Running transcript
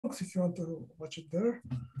talks if you want to watch it there.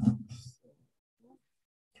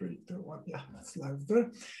 3, 2, 1, yeah, it's live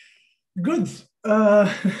there. Good.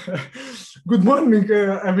 Good morning.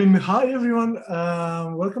 Hi everyone.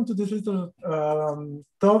 Welcome to this little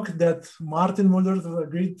talk that Maarten Mulders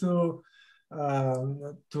agreed to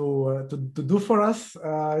do for us.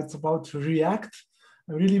 It's about React.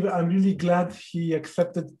 I'm really glad he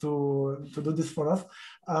accepted to do this for us.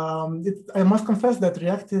 I must confess that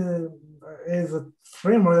React is a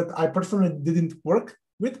framework that I personally didn't work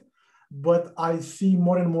with, but I see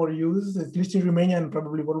more and more used, at least in Romania and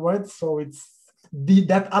probably worldwide. So it's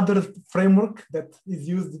that other framework that is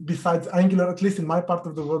used besides Angular, at least in my part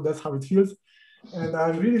of the world. That's how it feels. And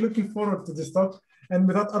I'm really looking forward to this talk. And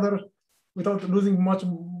without losing much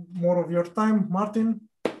more of your time, Maarten,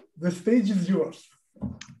 the stage is yours.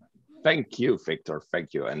 Thank you, Victor.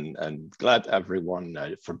 Thank you. And glad everyone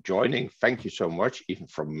for joining. Thank you so much, even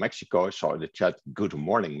from Mexico. I saw in the chat, good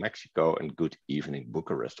morning, Mexico, and good evening,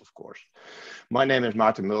 Bucharest, of course. My name is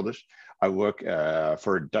Maarten Mulders. I work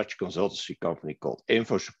for a Dutch consultancy company called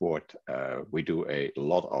InfoSupport. We do a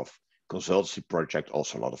lot of consultancy projects,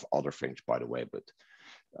 also a lot of other things, by the way, but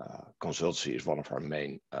consultancy is one of our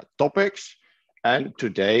main topics. And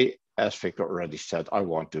today, as Victor already said, I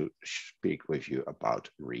want to speak with you about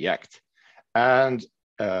React. And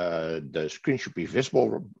the screen should be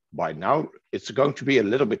visible by now. It's going to be a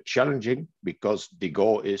little bit challenging because the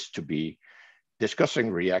goal is to be discussing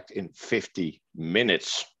React in 50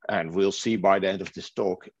 minutes. And we'll see by the end of this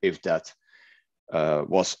talk if that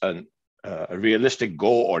was a realistic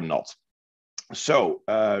goal or not. So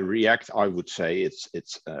React, I would say it's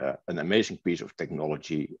an amazing piece of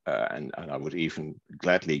technology, and I would even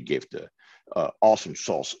gladly give the awesome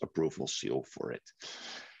sauce approval seal for it.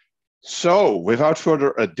 So without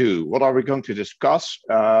further ado, what are we going to discuss?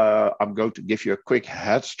 I'm going to give you a quick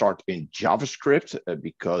head start in JavaScript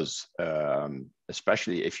because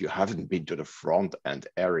especially if you haven't been to the front end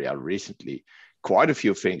area recently, quite a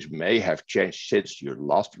few things may have changed since you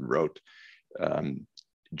last wrote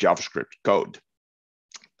JavaScript code.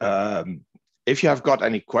 If you have got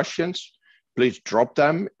any questions, please drop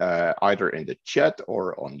them either in the chat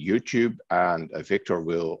or on YouTube, and Victor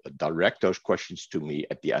will direct those questions to me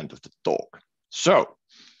at the end of the talk. So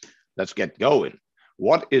let's get going.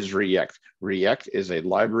 What is React? React is a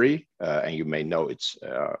library, and you may know it's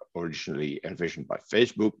originally envisioned by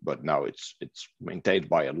Facebook, but now it's maintained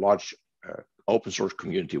by a large open source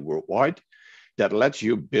community worldwide that lets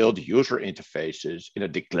you build user interfaces in a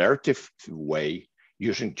declarative way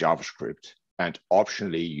using JavaScript and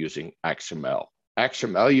optionally using XML.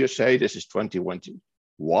 XML, you say, this is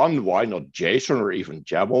 2021, why not JSON or even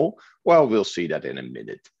YAML? Well, we'll see that in a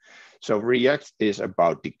minute. So React is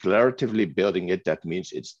about declaratively building it. That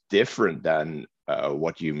means it's different than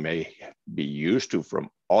what you may be used to from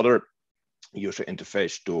other user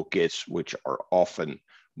interface toolkits, which are often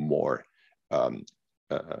more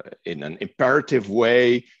in an imperative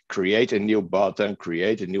way, create a new button,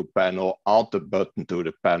 create a new panel, add the button to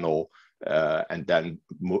the panel, and then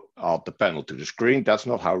add the panel to the screen. That's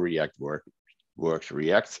not how React works.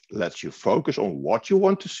 React lets you focus on what you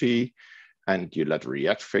want to see, and you let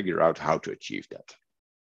React figure out how to achieve that.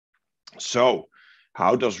 So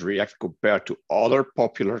how does React compare to other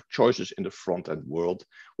popular choices in the front-end world?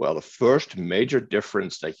 Well, the first major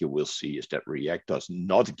difference that you will see is that React does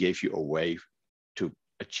not give you a way to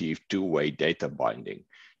achieve two-way data binding.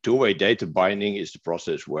 Two-way data binding is the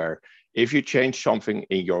process where if you change something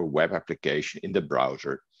in your web application in the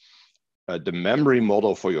browser, the memory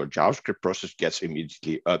model for your JavaScript process gets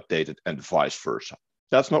immediately updated and vice versa.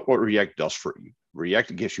 That's not what React does for you.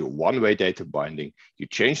 React gives you one-way data binding. You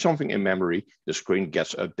change something in memory, the screen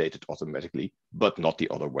gets updated automatically, but not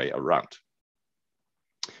the other way around.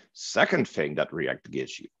 Second thing that React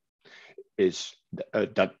gives you is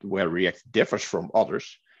that where React differs from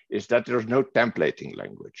others is that there's no templating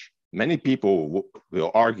language. Many people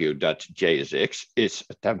will argue that JSX is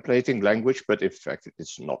a templating language, but in fact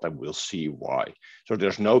it's not, and we'll see why. So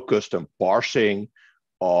there's no custom parsing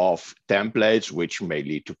of templates, which may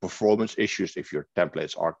lead to performance issues if your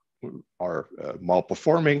templates are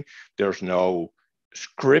malperforming. There's no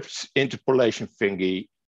scripts interpolation thingy.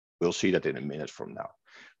 We'll see that in a minute from now.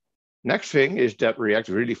 Next thing is that React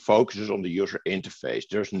really focuses on the user interface.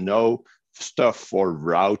 There's no stuff for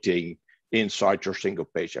routing inside your single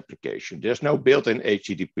page application. There's no built-in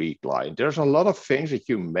HTTP client. There's a lot of things that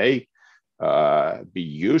you may be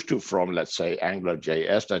used to from, let's say,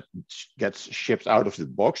 AngularJS that gets shipped out of the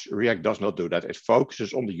box. React does not do that. It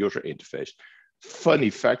focuses on the user interface. Funny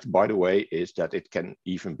fact, by the way, is that it can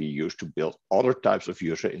even be used to build other types of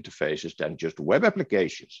user interfaces than just web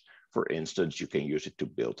applications. For instance, you can use it to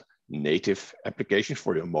build native applications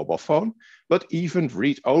for your mobile phone, but even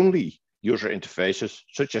read-only user interfaces,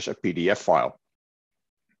 such as a PDF file.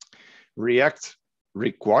 React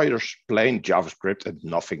requires plain JavaScript and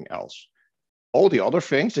nothing else. All the other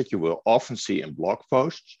things that you will often see in blog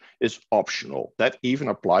posts is optional. That even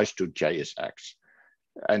applies to JSX.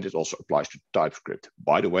 And it also applies to TypeScript.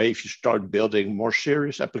 By the way, if you start building more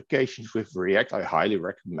serious applications with React, I highly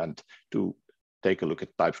recommend to take a look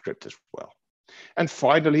at TypeScript as well. And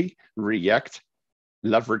finally, React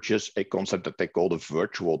leverages a concept that they call the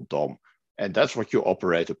virtual DOM. And that's what you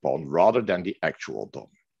operate upon rather than the actual DOM,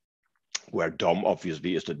 where DOM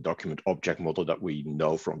obviously is the document object model that we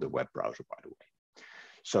know from the web browser, by the way.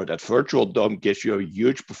 So that virtual DOM gives you a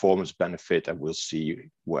huge performance benefit, and we'll see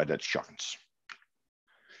where that shines.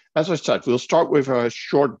 As I said, we'll start with a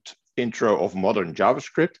short intro of modern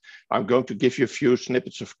JavaScript. I'm going to give you a few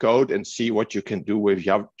snippets of code and see what you can do with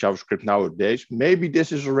JavaScript nowadays. Maybe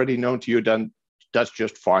this is already known to you, then that's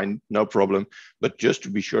just fine, no problem. But just to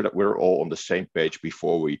be sure that we're all on the same page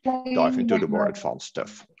before we dive into the more advanced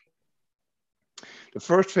stuff. The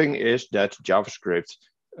first thing is that JavaScript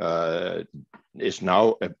is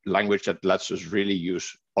now a language that lets us really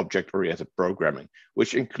use object-oriented programming,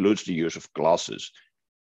 which includes the use of classes.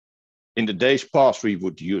 In the days past, we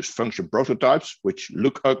would use function prototypes, which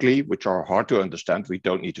look ugly, which are hard to understand. We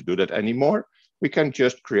don't need to do that anymore. We can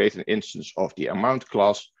just create an instance of the amount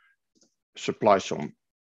class, supply some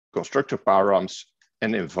constructor params,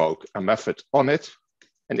 and invoke a method on it.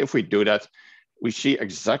 And if we do that, we see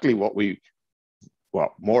exactly what we,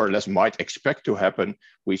 well, more or less might expect to happen.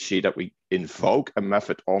 We see that we invoke a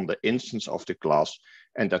method on the instance of the class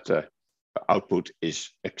and that the output is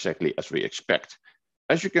exactly as we expect.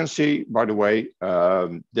 As you can see, by the way,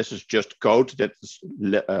 this is just code that's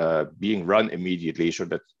being run immediately, so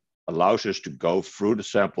that allows us to go through the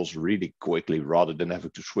samples really quickly rather than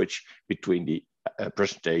having to switch between the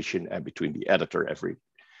presentation and between the editor every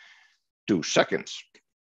 2 seconds.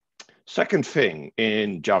 Second thing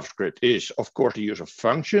in JavaScript is, of course, the use of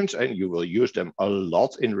functions, and you will use them a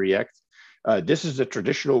lot in React. This is the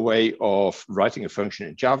traditional way of writing a function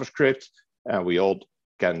in JavaScript. We all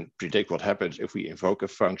can predict what happens if we invoke a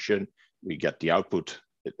function. We get the output,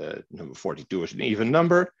 number 42 is an even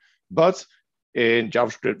number, but in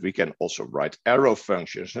JavaScript, we can also write arrow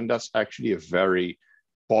functions, and that's actually a very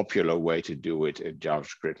popular way to do it in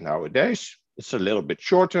JavaScript nowadays. It's a little bit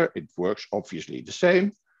shorter. It works obviously the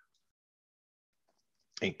same,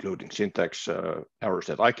 including syntax errors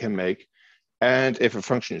that I can make. And if a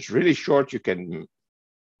function is really short, you can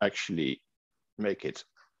actually make it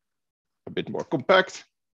a bit more compact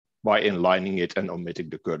by inlining it and omitting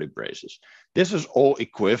the curly braces. This is all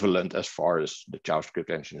equivalent as far as the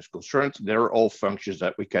JavaScript engine is concerned. They're all functions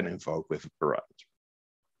that we can invoke with a parameter.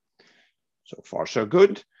 So far, so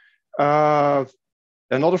good.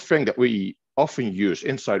 Another thing that we often use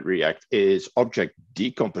inside React is object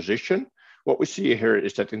decomposition. What we see here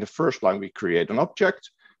is that in the first line, we create an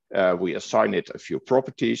object, we assign it a few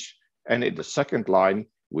properties, and in the second line,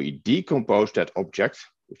 we decompose that object,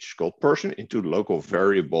 which is called person, into local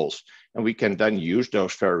variables. And we can then use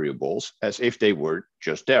those variables as if they were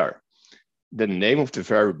just there. The name of the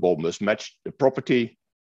variable must match the property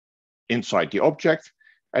inside the object.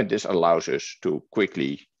 And this allows us to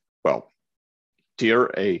quickly, well, tear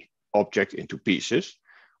a object into pieces.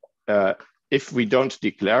 If we don't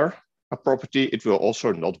declare a property, it will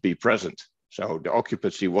also not be present. So the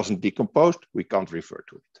occupancy wasn't decomposed, we can't refer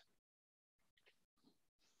to it.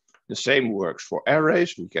 The same works for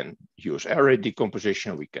arrays. We can use array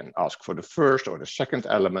decomposition. We can ask for the first or the second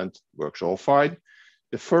element, works all fine.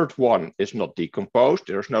 The third one is not decomposed.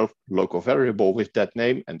 There's no local variable with that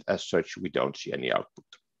name, and as such, we don't see any output.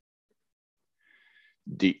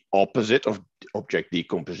 The opposite of object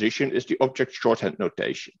decomposition is the object shorthand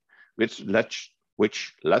notation, which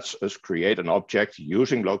lets us create an object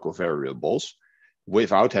using local variables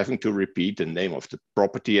without having to repeat the name of the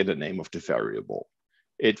property and the name of the variable.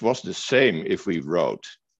 It was the same if we wrote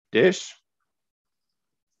this,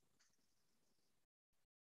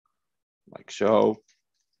 like so,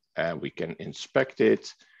 and we can inspect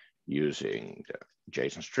it using the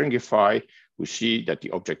JSON stringify. We see that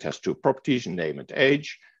the object has 2 properties, name and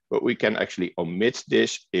age, but we can actually omit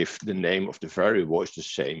this if the name of the variable is the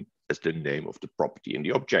same as the name of the property in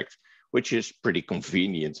the object, which is pretty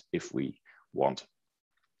convenient if we want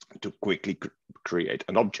to quickly create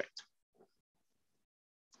an object.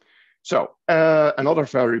 So another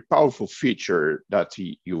very powerful feature that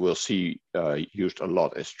you will see used a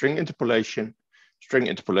lot is string interpolation. String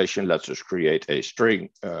interpolation lets us create a string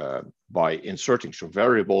by inserting some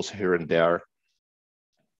variables here and there.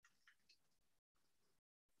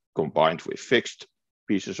 combined with fixed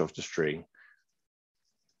pieces of the string,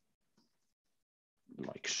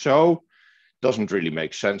 like so. Doesn't really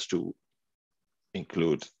make sense to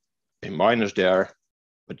include a minus there,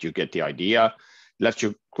 but you get the idea. Lets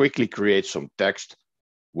you quickly create some text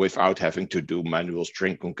without having to do manual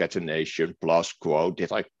string concatenation plus quote.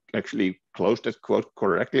 Did I actually close that quote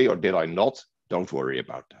correctly or did I not? Don't worry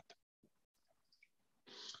about that.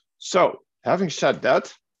 So having said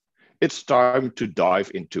that, it's time to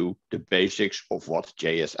dive into the basics of what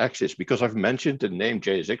JSX is, because I've mentioned the name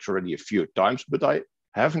JSX already a few times, but I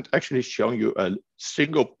haven't actually shown you a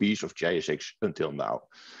single piece of JSX until now.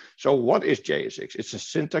 So what is JSX? It's a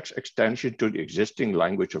syntax extension to the existing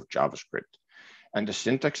language of JavaScript. And the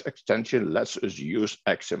syntax extension lets us use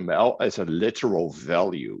XML as a literal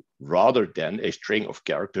value rather than a string of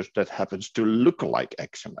characters that happens to look like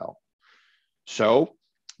XML. So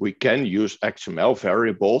we can use XML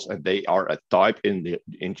variables and they are a type in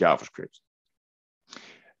JavaScript.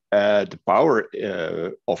 The power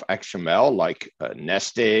of XML, like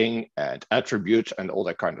nesting and attributes and all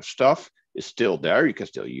that kind of stuff, is still there. You can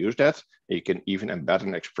still use that. You can even embed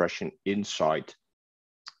an expression inside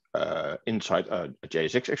a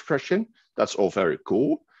JSX expression. That's all very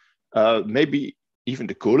cool. Maybe even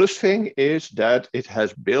the coolest thing is that it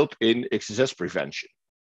has built-in XSS prevention.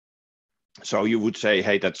 So you would say,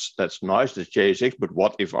 hey, that's nice, that's JSX, but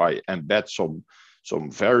what if I embed some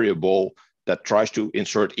variable that tries to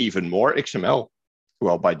insert even more XML?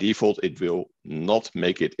 Well, by default, it will not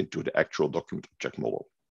make it into the actual document object model.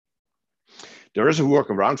 There is a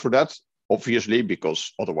workaround for that, obviously,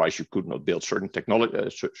 because otherwise you could not build certain technology,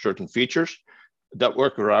 certain features. That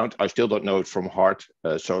workaround, I still don't know it from heart.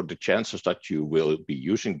 So the chances that you will be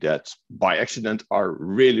using that by accident are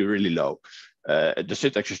really, really low. The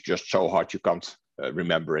syntax is just so hard you can't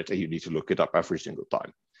remember it and you need to look it up every single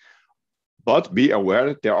time. But be aware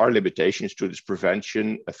that there are limitations to this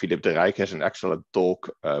prevention. Philip de Rijk has an excellent talk,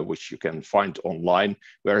 which you can find online,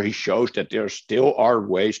 where he shows that there still are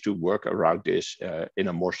ways to work around this in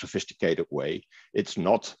a more sophisticated way. It's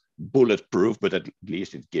not bulletproof, but at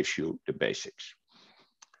least it gives you the basics.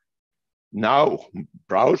 Now,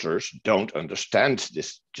 browsers don't understand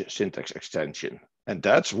this syntax extension. And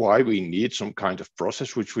that's why we need some kind of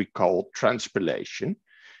process, which we call transpilation,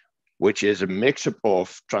 which is a mix-up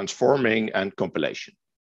of transforming and compilation.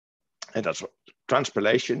 And that's what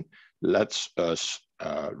transpilation lets us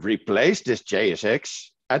replace this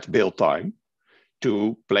JSX at build time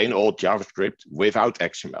to plain old JavaScript without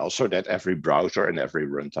XML so that every browser and every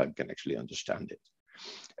runtime can actually understand it.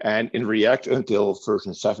 And in React until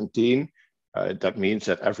version 17, that means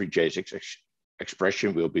that every JSX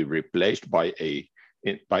expression will be replaced by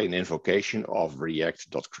an invocation of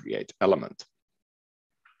react.createElement.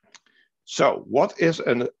 So what is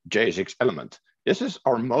a JSX element? This is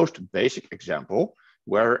our most basic example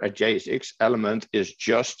where a JSX element is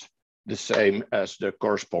just the same as the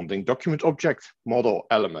corresponding document object model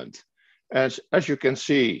element. As you can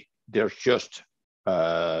see, there's just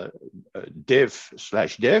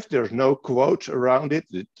div/div. There's no quotes around it.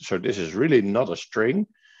 So this is really not a string.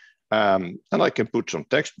 And I can put some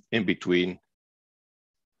text in between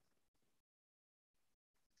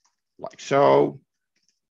like so.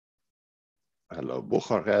 Hello,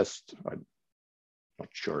 Bucharest. I'm not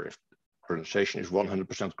sure if pronunciation is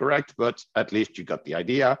 100% correct, but at least you got the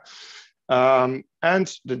idea. And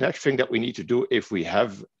the next thing that we need to do if we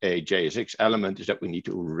have a JSX element is that we need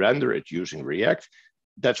to render it using React.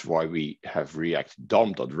 That's why we have React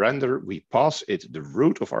DOM.render. We pass it the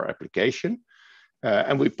root of our application,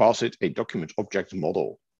 and we pass it a document object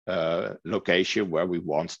model location where we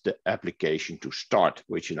want the application to start,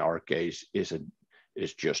 which in our case is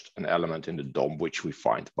just an element in the DOM, which we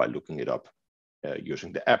find by looking it up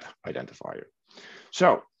using the app identifier.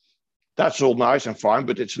 So that's all nice and fine,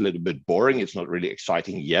 but it's a little bit boring. It's not really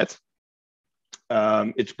exciting yet.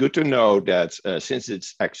 It's good to know that since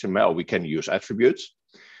it's XML, we can use attributes.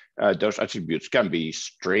 Those attributes can be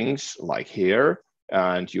strings like here,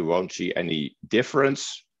 and you won't see any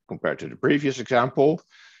difference compared to the previous example.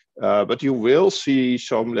 But you will see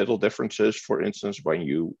some little differences, for instance, when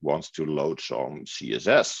you want to load some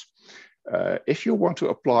CSS. If you want to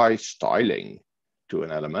apply styling to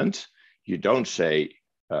an element, you don't say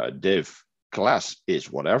div class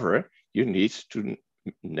is whatever. You need to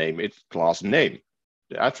name it class name.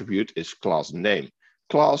 The attribute is class name.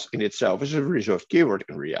 Class in itself is a reserved keyword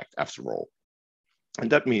in React, after all. And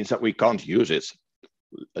that means that we can't use it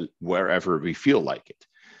wherever we feel like it.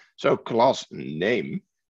 So class name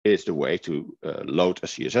is the way to load a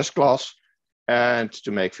CSS class. And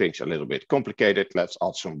to make things a little bit complicated, let's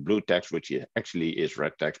add some blue text, which actually is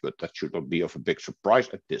red text, but that should not be of a big surprise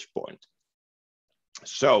at this point.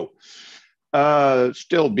 So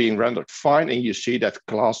still being rendered fine, and you see that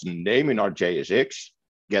class name in our JSX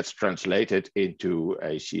gets translated into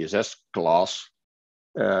a CSS class,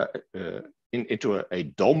 into a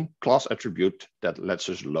DOM class attribute that lets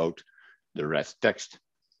us load the red text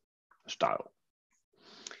style.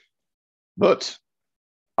 But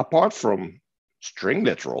apart from string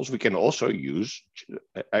literals, we can also use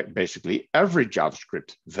basically every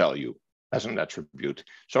JavaScript value as an attribute.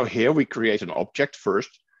 So here we create an object first.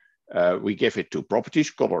 We give it two properties,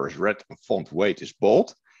 color is red and font weight is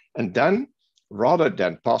bold. And then rather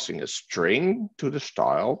than passing a string to the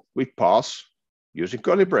style, we pass, using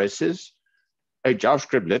curly braces, a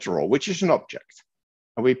JavaScript literal, which is an object.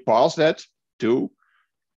 And we pass that to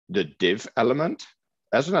the div element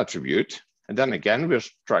as an attribute. And then again, we're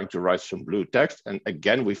trying to write some blue text. And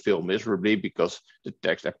again, we fail miserably because the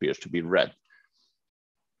text appears to be red.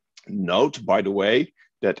 Note, by the way,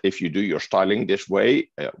 that if you do your styling this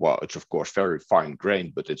way, well, it's of course very fine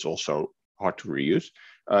grained, but it's also hard to reuse.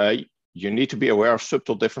 You need to be aware of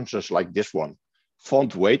subtle differences like this one.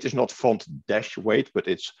 Font weight is not font dash weight, but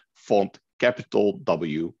it's font capital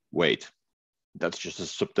W weight. That's just a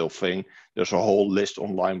subtle thing. There's a whole list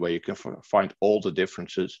online where you can find all the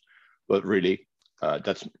differences, but really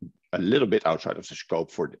that's a little bit outside of the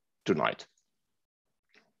scope for tonight.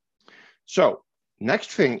 So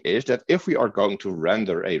next thing is that if we are going to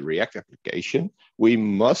render a React application, we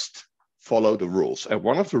must follow the rules. And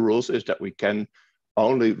one of the rules is that we can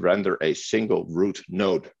only render a single root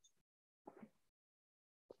node.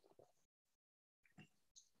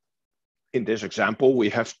 In this example, we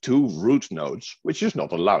have two root nodes, which is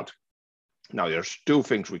not allowed. Now, there's two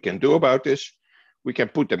things we can do about this. We can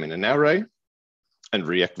put them in an array, and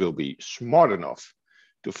React will be smart enough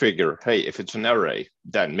to figure, hey, if it's an array,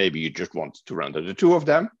 then maybe you just want to render the two of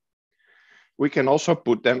them. We can also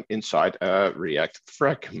put them inside a React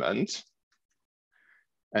fragment.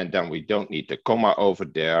 And then we don't need the comma over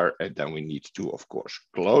there. And then we need to, of course,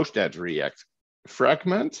 close that React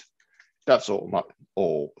fragment. That's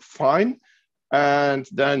all fine. And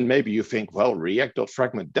then maybe you think, well,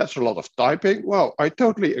 React.fragment, that's a lot of typing. Well, I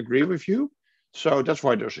totally agree with you. So that's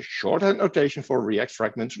why there's a shorthand notation for React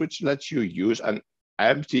fragments, which lets you use an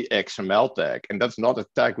empty XML tag. And that's not a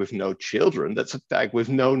tag with no children. That's a tag with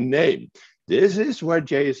no name. This is where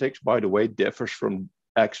JSX, by the way, differs from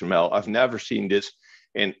XML. I've never seen this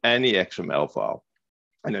in any XML file,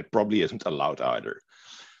 and it probably isn't allowed either.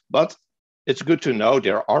 But it's good to know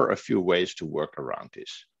there are a few ways to work around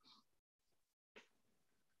this.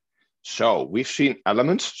 So we've seen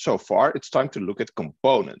elements so far. It's time to look at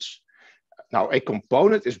components. Now, a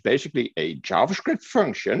component is basically a JavaScript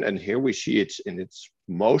function, and here we see it in its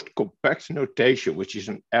most compact notation, which is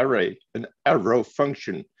an arrow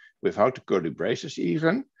function without the curly braces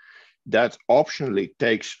even, that optionally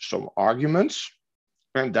takes some arguments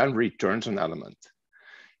and then returns an element.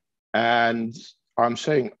 And I'm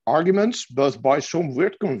saying arguments, but by some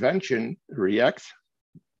weird convention, React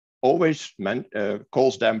always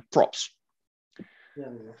calls them props. Yeah.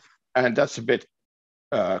 And that's a bit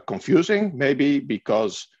confusing, maybe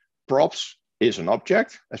because props is an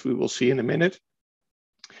object, as we will see in a minute,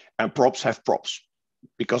 and props have props,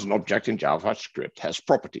 because an object in JavaScript has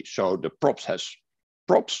properties. So the props has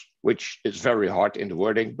props, which is very hard in the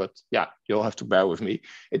wording, but yeah, you'll have to bear with me.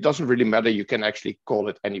 It doesn't really matter. You can actually call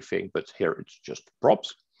it anything, but here it's just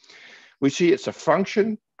props. We see it's a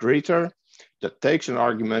function, greeter, that takes an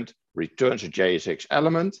argument, returns a JSX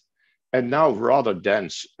element, and now rather than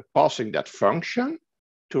passing that function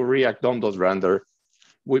to React DOM.render,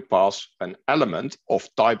 we pass an element of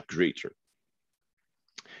type greeter.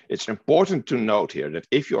 It's important to note here that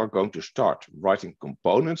if you are going to start writing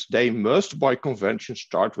components, they must by convention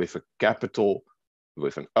start with a capital,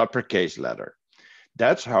 with an uppercase letter.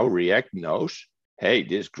 That's how React knows, hey,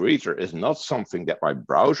 this greeter is not something that my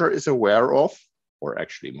browser is aware of, or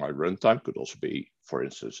actually my runtime could also be, for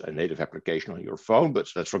instance, a native application on your phone, but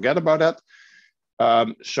let's forget about that.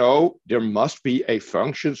 So there must be a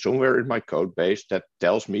function somewhere in my code base that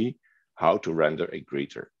tells me how to render a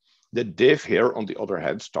greeter. The div here, on the other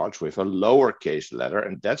hand, starts with a lowercase letter,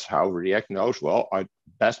 and that's how React knows, well, I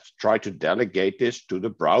best try to delegate this to the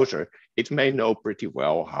browser. It may know pretty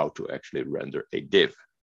well how to actually render a div.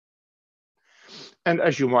 And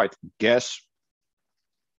as you might guess,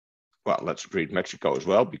 well, let's greet Mexico as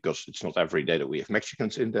well, because it's not every day that we have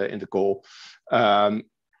Mexicans in the call.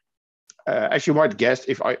 As you might guess,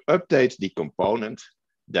 if I update the component,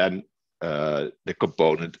 then the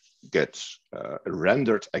component gets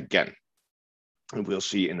rendered again. And we'll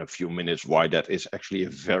see in a few minutes why that is actually a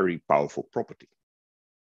very powerful property.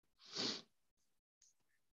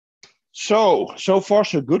 So far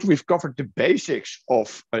so good. We've covered the basics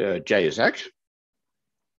of JSX.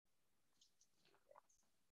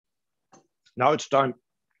 Now it's time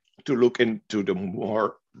to look into the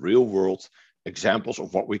more real world examples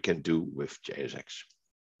of what we can do with JSX.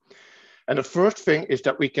 And the first thing is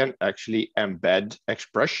that we can actually embed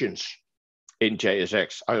expressions in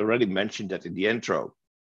JSX. I already mentioned that in the intro.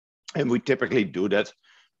 And we typically do that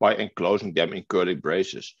by enclosing them in curly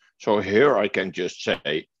braces. So here I can just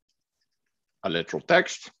say a literal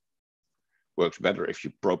text. Works better if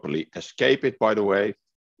you properly escape it, by the way.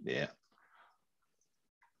 Yeah.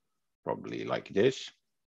 Probably like this.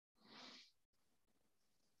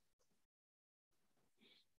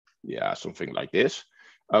 Yeah, something like this.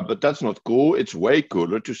 But that's not cool. It's way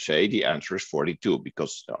cooler to say the answer is 42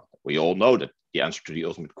 because we all know that the answer to the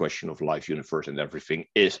ultimate question of life, universe, and everything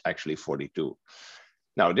is actually 42.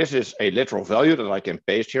 Now, this is a literal value that I can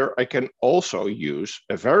paste here. I can also use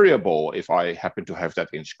a variable if I happen to have that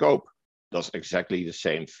in scope. Does exactly the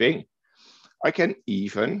same thing. I can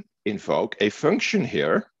even invoke a function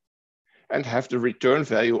here and have the return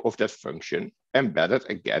value of that function embedded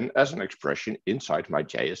again as an expression inside my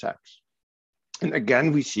JSX. And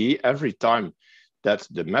again, we see every time that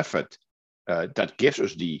the method that gives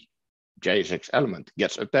us the JSX element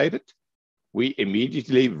gets updated, we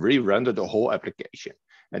immediately re-render the whole application.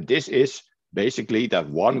 And this is basically that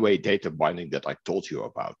one-way data binding that I told you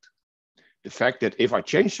about. The fact that if I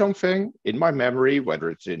change something in my memory, whether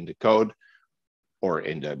it's in the code or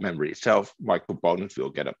in the memory itself, my component will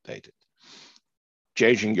get updated.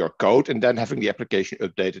 Changing your code and then having the application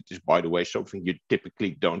updated is, by the way, something you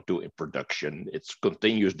typically don't do in production. It's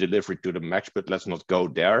continuous delivery to the max, but let's not go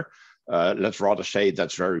there. Let's rather say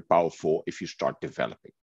that's very powerful if you start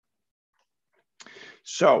developing.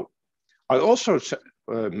 So I also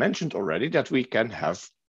mentioned already that we can have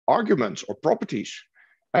arguments or properties.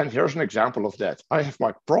 And here's an example of that. I have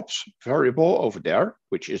my props variable over there,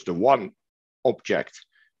 which is the one object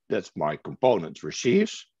that my component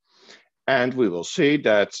receives. And we will see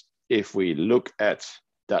that if we look at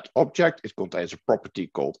that object, it contains a property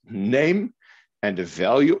called name, and the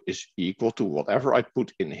value is equal to whatever I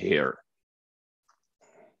put in here.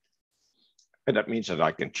 And that means that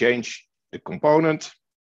I can change the component.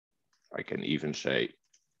 I can even say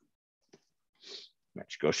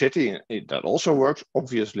Mexico City. That also works,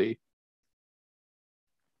 obviously.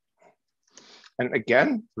 And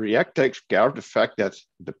again, React takes care of the fact that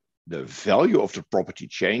the value of the property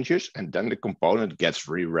changes and then the component gets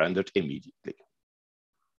re-rendered immediately.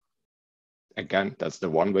 Again, that's the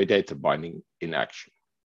one-way data binding in action.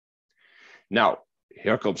 Now,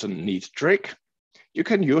 here comes a neat trick. You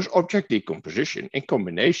can use object decomposition in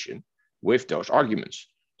combination with those arguments.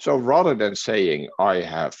 So rather than saying I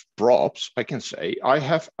have props, I can say I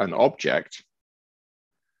have an object.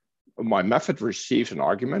 My method receives an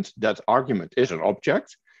argument. That argument is an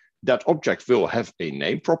object. That object will have a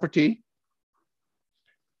name property.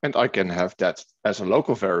 And I can have that as a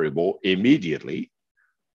local variable immediately.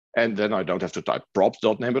 And then I don't have to type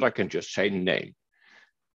props.name, but I can just say name.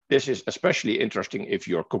 This is especially interesting if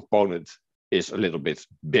your component is a little bit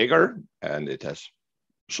bigger and it has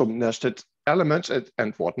some nested elements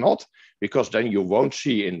and whatnot, because then you won't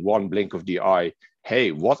see in one blink of the eye,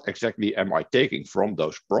 hey, what exactly am I taking from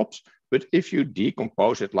those props? But if you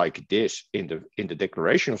decompose it like this in the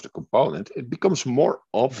declaration of the component, it becomes more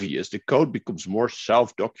obvious. The code becomes more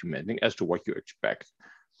self-documenting as to what you expect.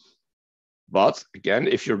 But again,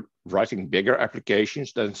 if you're writing bigger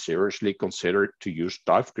applications, then seriously consider to use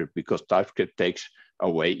TypeScript, because TypeScript takes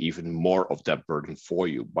away even more of that burden for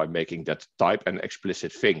you by making that type an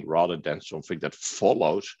explicit thing rather than something that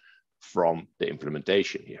follows from the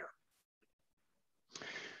implementation here.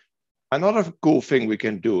 Another cool thing we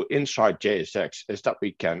can do inside JSX is that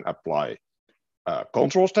we can apply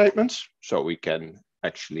control statements. So we can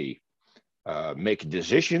actually make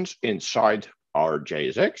decisions inside our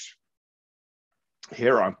JSX.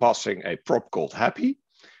 Here I'm passing a prop called happy,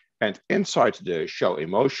 and inside the show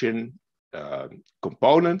emotion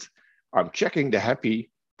component, I'm checking the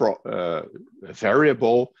happy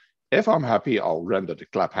variable. If I'm happy, I'll render the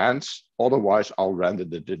clap hands. Otherwise, I'll render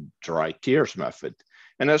the dry tears method.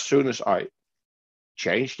 And as soon as I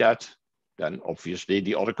change that, then obviously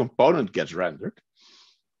the other component gets rendered.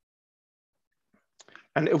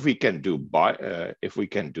 And if we can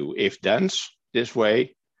do if-thens this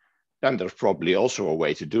way, then there's probably also a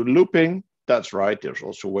way to do looping. That's right, there's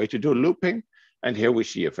also a way to do looping. And here we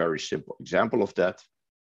see a very simple example of that.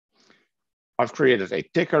 I've created a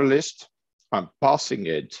ticker list. I'm passing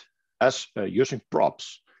it as using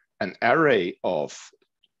props an array of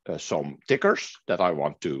some tickers that I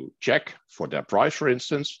want to check for their price, for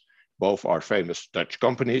instance. Both are famous Dutch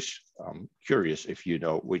companies. I'm curious if you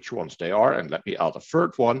know which ones they are, and let me add a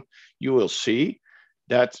third one. You will see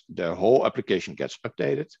that the whole application gets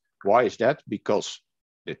updated. Why is that? Because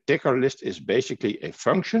the ticker list is basically a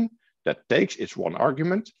function that takes its one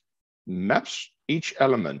argument, maps each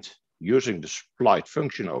element using the supplied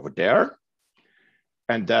function over there,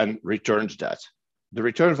 and then returns that. The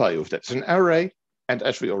return value of that is an array, and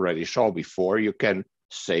as we already saw before, you can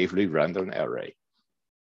safely render an array.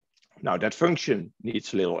 Now that function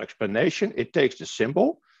needs a little explanation. It takes the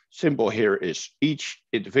symbol. Symbol here is each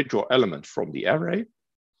individual element from the array,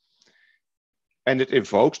 and it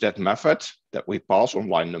invokes that method that we pass on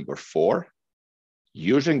line number 4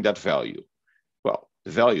 using that value. Well,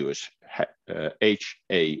 the value is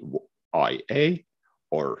HAIA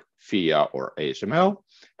or VIA or ASML,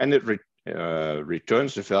 and it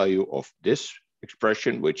returns the value of this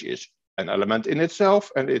expression, which is an element in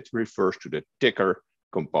itself, and it refers to the ticker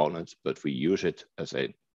component, but we use it as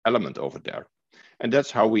an element over there. And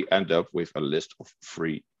that's how we end up with a list of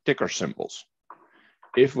free ticker symbols.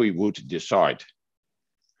 If we would decide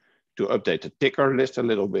to update the ticker list a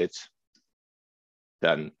little bit,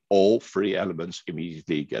 then all free elements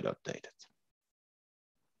immediately get updated.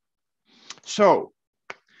 So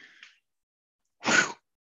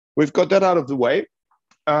we've got that out of the way.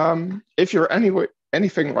 If you're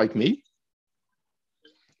anything like me,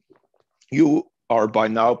 you are by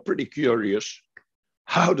now pretty curious.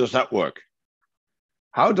 How does that work?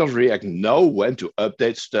 How does React know when to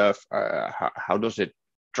update stuff? How does it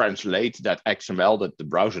translate that XML that the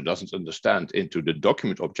browser doesn't understand into the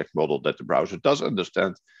document object model that the browser does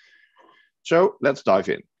understand? So let's dive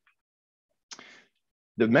in.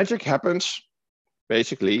 The magic happens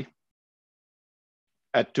basically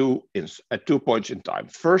at two points in time.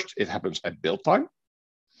 First, it happens at build time.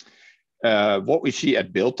 What we see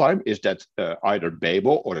at build time is that either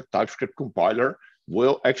Babel or the TypeScript compiler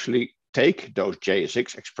will actually take those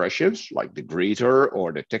JSX expressions like the greeter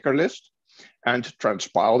or the ticker list and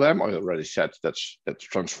transpile them. I already said that's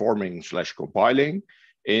transforming / compiling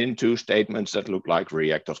into statements that look like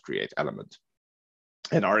React.create element.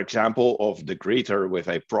 And our example of the greeter with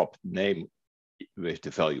a prop name with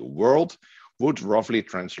the value world would roughly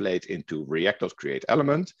translate into React.create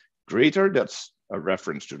element. Greeter, that's a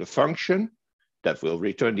reference to the function that will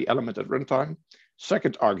return the element at runtime.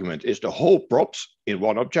 Second argument is the whole props in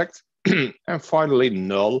one object. And finally,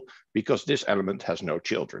 null, because this element has no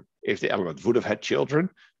children. If the element would have had children,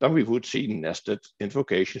 then we would see nested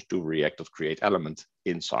invocations to React.create element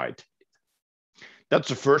inside. That's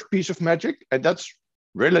the first piece of magic, and that's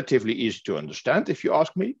relatively easy to understand if you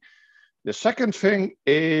ask me. The second thing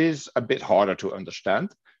is a bit harder to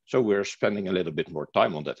understand, so we're spending a little bit more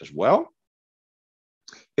time on that as well.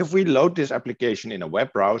 If we load this application in a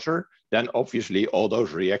web browser, then obviously all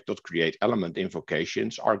those React.create element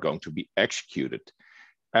invocations are going to be executed.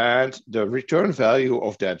 And the return value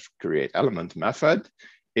of that create element method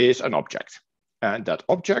is an object. And that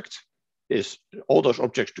object is, all those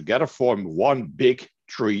objects together form one big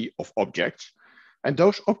tree of objects. And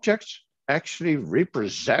those objects actually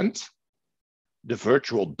represent the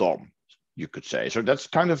virtual DOM, you could say. So that's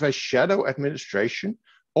kind of a shadow administration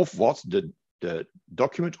of what the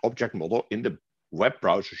document object model in the web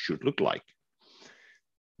browser should look like.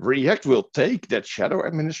 React will take that shadow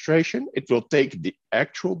administration. It will take the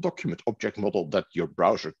actual document object model that your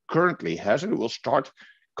browser currently has, and it will start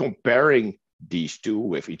comparing these two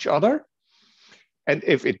with each other. And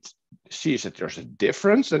if it sees that there's a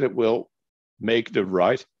difference, then it will make the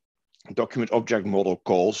right document object model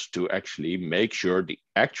calls to actually make sure the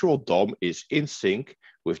actual DOM is in sync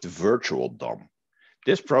with the virtual DOM.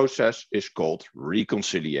 This process is called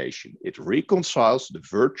reconciliation. It reconciles the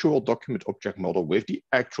virtual document object model with the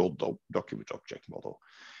actual document object model.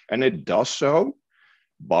 And it does so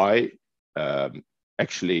by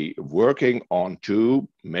actually working on two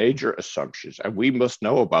major assumptions. And we must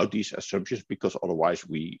know about these assumptions because otherwise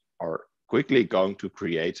we are quickly going to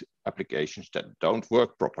create applications that don't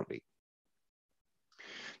work properly.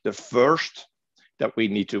 The first that we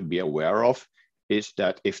need to be aware of is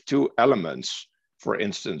that if two elements, for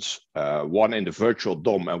instance, one in the virtual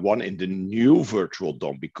DOM and one in the new virtual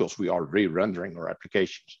DOM, because we are re-rendering our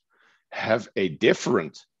applications, have a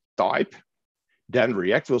different type, then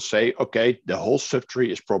React will say, okay, the whole subtree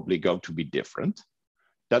is probably going to be different.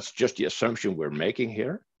 That's just the assumption we're making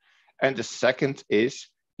here. And the second is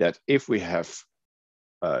that if we have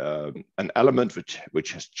an element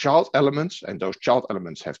which has child elements, and those child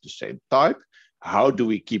elements have the same type, How do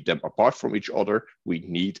we keep them apart from each other? We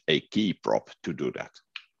need a key prop to do that.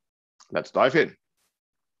 Let's dive in.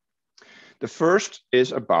 The first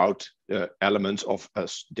is about elements of a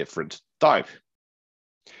different type.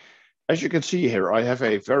 As you can see here, I have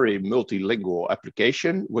a very multilingual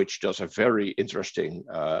application, which does a very interesting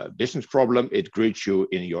business problem. It greets you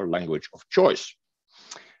in your language of choice.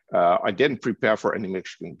 I didn't prepare for any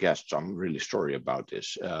Mexican guests. I'm really sorry about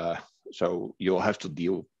this. So you'll have to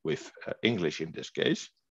deal with English in this case.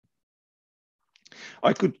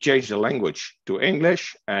 I could change the language to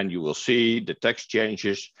English, and you will see the text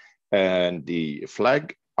changes and the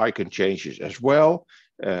flag icon changes as well.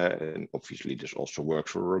 And obviously this also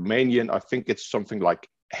works for Romanian. I think it's something like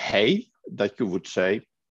hey that you would say.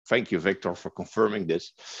 Thank you, Victor, for confirming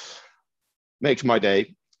this. Makes my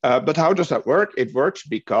day. But how does that work? It works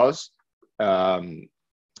because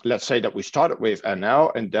let's say that we started with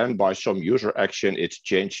NL and then by some user action, it's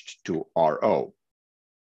changed to RO.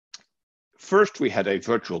 First, we had a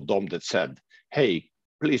virtual DOM that said, hey,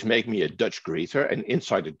 please make me a Dutch greeter. And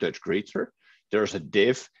inside the Dutch greeter, there's a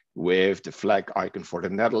div with the flag icon for the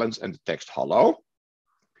Netherlands and the text hello.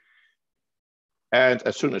 And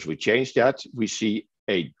as soon as we change that, we see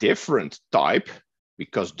a different type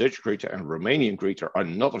because Dutch greeter and Romanian greeter are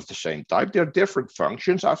not of the same type. They're different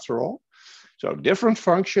functions after all. So different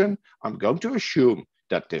function, I'm going to assume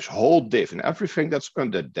that this whole div and everything that's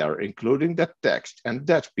under there, including that text and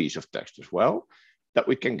that piece of text as well, that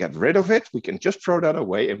we can get rid of it. We can just throw that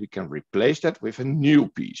away and we can replace that with a new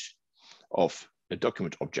piece of the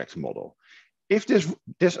document object model. If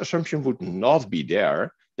this assumption would not be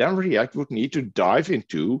there, then React would need to dive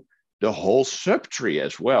into the whole subtree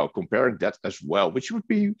as well, comparing that as well, which would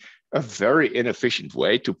be a very inefficient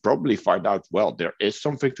way to probably find out, well, there is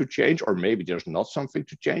something to change, or maybe there's not something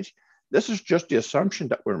to change. This is just the assumption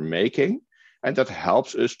that we're making, and that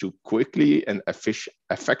helps us to quickly and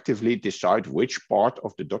effectively decide which part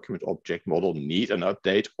of the document object model need an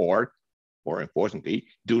update, or more importantly,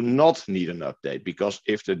 do not need an update. Because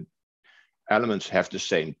if the elements have the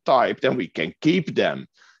same type, then we can keep them.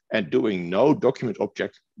 And doing no document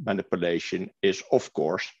object manipulation is, of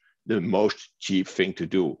course, the most cheap thing to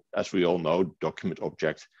do. As we all know, document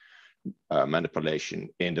object manipulation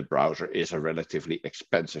in the browser is a relatively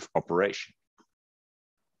expensive operation.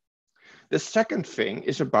 The second thing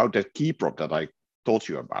is about that key prop that I told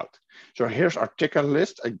you about. So here's our ticker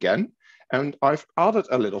list again, and I've added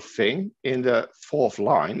a little thing in the fourth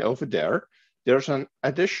line over there. There's an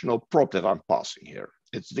additional prop that I'm passing here.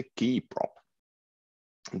 It's the key prop.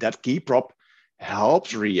 That key prop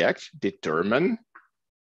helps React determine,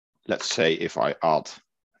 let's say if I add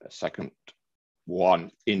a second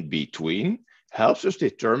one in between, helps us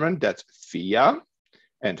determine that via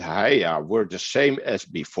and haya were the same as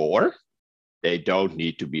before. They don't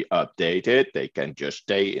need to be updated. They can just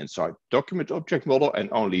stay inside document object model, and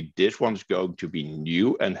only this one's going to be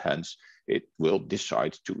new, and hence it will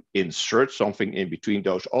decide to insert something in between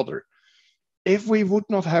those other. If we would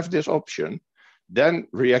not have this option, then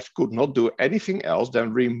React could not do anything else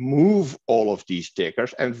than remove all of these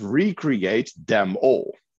tickers and recreate them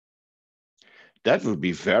all. That would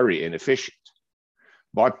be very inefficient.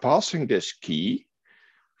 By passing this key,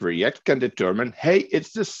 React can determine, hey,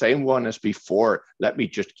 it's the same one as before. Let me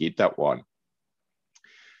just keep that one.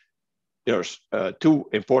 There's two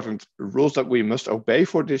important rules that we must obey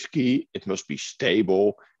for this key. It must be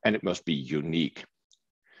stable and it must be unique.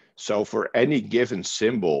 So for any given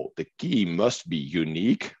symbol, the key must be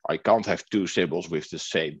unique. I can't have two symbols with the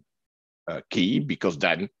same key, because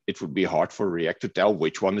then it would be hard for React to tell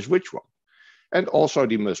which one is which one. And also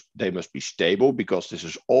they must be stable, because this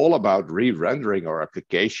is all about re-rendering our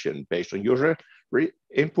application based on user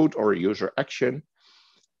input or user action.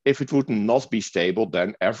 If it would not be stable,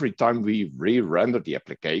 then every time we re-render the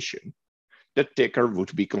application, the ticker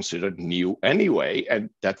would be considered new anyway. And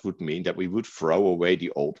that would mean that we would throw away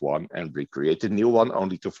the old one and recreate the new one,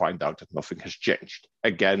 only to find out that nothing has changed.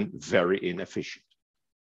 Again, very inefficient.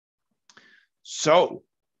 So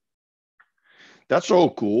that's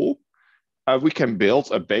all cool. We can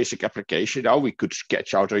build a basic application now. We could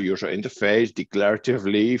sketch out our user interface,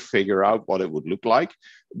 declaratively figure out what it would look like,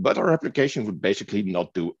 but our application would basically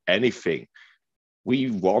not do anything.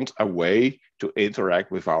 We want a way to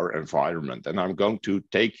interact with our environment. And I'm going to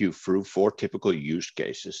take you through 4 typical use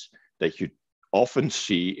cases that you often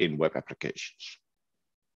see in web applications.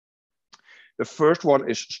 The first one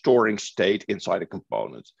is storing state inside a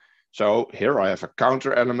component. So here I have a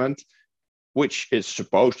counter element, which is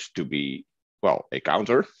supposed to be, well, a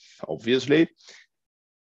counter, obviously.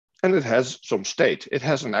 And it has some state. It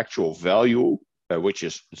has an actual value which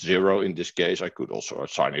is 0 in this case. I could also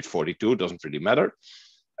assign it 42, doesn't really matter.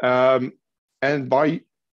 And by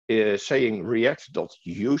saying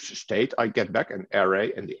react.useState, I get back an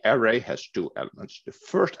array, and the array has 2 elements. The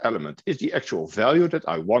first element is the actual value that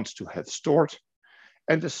I want to have stored,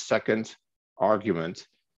 and the second argument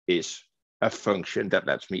is a function that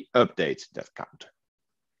lets me update that counter.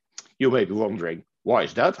 You may be wondering, why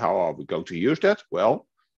is that? How are we going to use that? Well,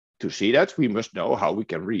 to see that, we must know how we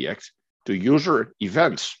can react to user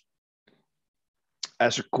events.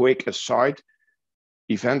 As a quick aside,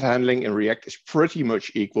 event handling in React is pretty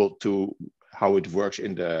much equal to how it works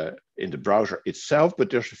in the browser itself, but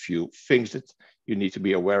there's a few things that you need to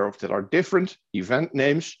be aware of that are different. Event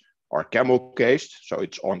names are camel-cased, so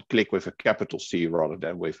it's on click with a capital C rather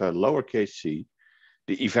than with a lowercase c.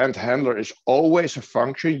 The event handler is always a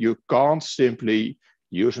function. You can't simply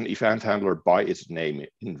use an event handler by its name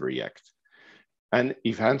in React. An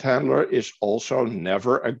event handler is also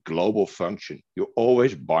never a global function. You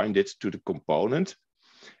always bind it to the component.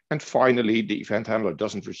 And finally, the event handler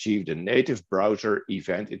doesn't receive the native browser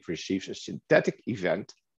event. It receives a synthetic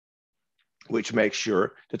event, which makes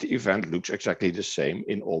sure that the event looks exactly the same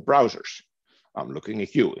in all browsers. I'm looking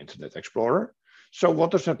at you, Internet Explorer. So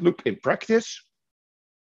what does that look in practice?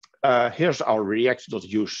 Here's our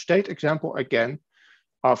react.useState example again.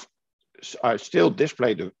 I still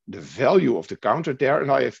display the value of the counter there,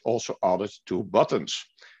 and I have also added 2 buttons.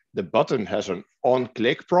 The button has an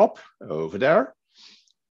on-click prop over there,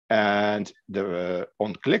 and the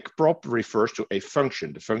on-click prop refers to a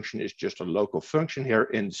function. The function is just a local function here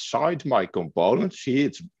inside my component.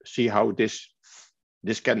 See how this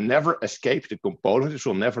can never escape the component. This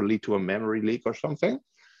will never lead to a memory leak or something.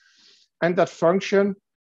 And that function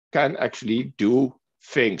can actually do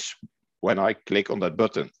things when I click on that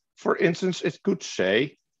button. For instance, it could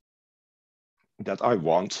say that I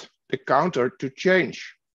want the counter to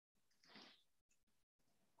change,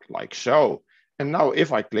 like so. And now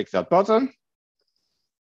if I click that button,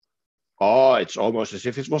 oh, it's almost as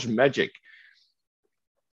if it was magic.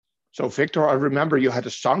 So Victor, I remember you had a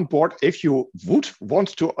soundboard. If you would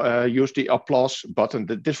want to use the applause button,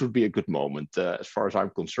 this would be a good moment as far as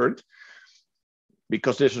I'm concerned.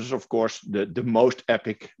 Because this is, of course, the most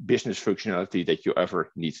epic business functionality that you ever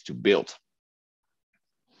need to build.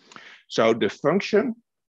 So the function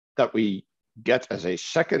that we get as a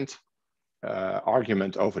second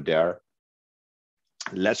argument over there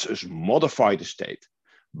lets us modify the state.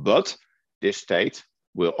 But this state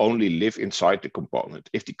will only live inside the component.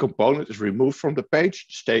 If the component is removed from the page,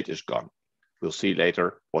 the state is gone. We'll see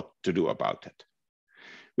later what to do about that.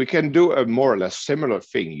 We can do a more or less similar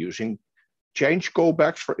thing using change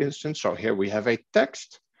callbacks, for instance. So here we have a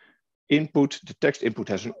text input. The text input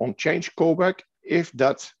has an onChange callback. If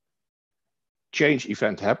that change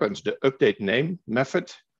event happens, the update name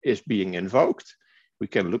method is being invoked. We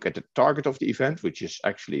can look at the target of the event, which is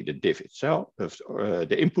actually the div itself,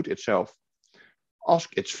 the input itself, ask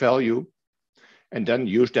its value, and then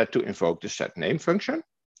use that to invoke the setName function.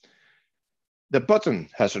 The button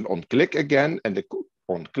has an onClick again, and the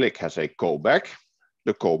onClick has a callback.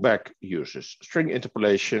 The callback uses string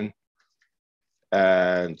interpolation,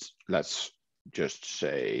 and let's just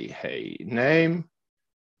say, hey, name.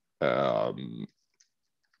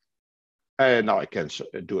 And now I can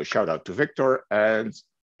do a shout out to Victor, and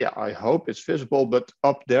yeah, I hope it's visible, but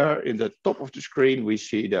up there in the top of the screen, we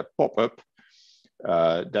see the pop-up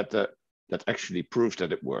that actually proves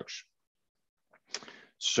that it works.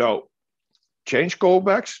 So change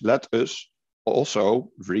callbacks let us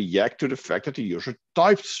also react to the fact that the user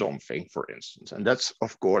typed something, for instance. And that's,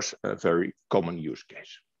 of course, a very common use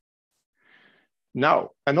case.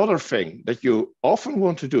 Now, another thing that you often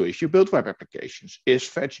want to do if you build web applications is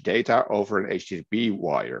fetch data over an HTTP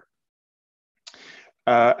wire.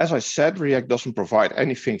 As I said, React doesn't provide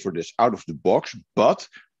anything for this out of the box, but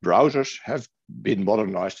browsers have been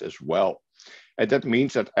modernized as well. And that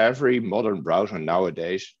means that every modern browser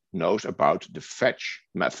nowadays knows about the fetch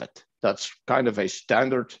method. That's kind of a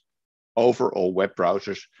standard over all web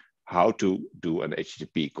browsers, how to do an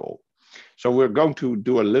HTTP call. So we're going to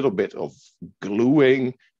do a little bit of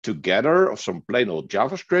gluing together of some plain old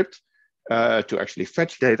JavaScript to actually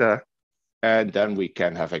fetch data. And then we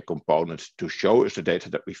can have a component to show us the data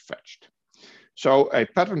that we fetched. So a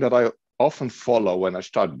pattern that I often follow when I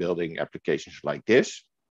start building applications like this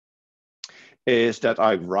is that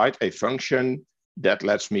I write a function that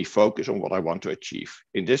lets me focus on what I want to achieve.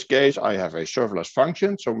 In this case, I have a serverless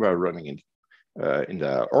function somewhere running in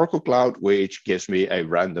the Oracle Cloud, which gives me a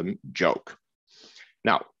random joke.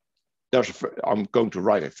 Now, I'm going to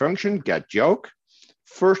write a function, get joke.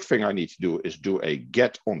 First thing I need to do is do a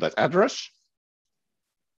get on that address.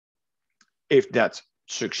 If that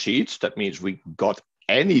succeeds, that means we got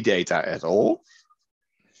any data at all,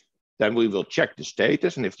 then we will check the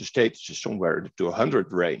status. And if the status is somewhere in the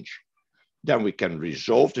 200 range, then we can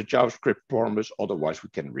resolve the JavaScript promise. Otherwise, we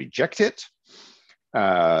can reject it.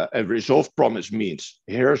 A resolved promise means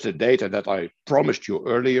here's the data that I promised you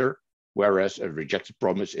earlier, whereas a rejected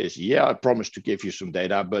promise is, yeah, I promised to give you some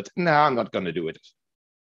data, but no, I'm not going to do it.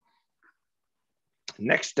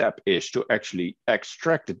 Next step is to actually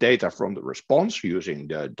extract the data from the response using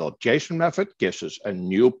the .json method, gives us a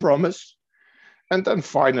new promise. And then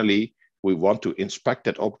finally, we want to inspect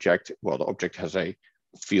that object. Well, the object has a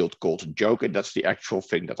field called joke, and that's the actual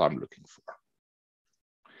thing that I'm looking for.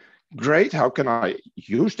 Great, how can I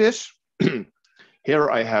use this? Here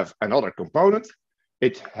I have another component.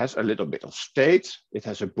 It has a little bit of state. It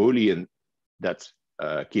has a Boolean that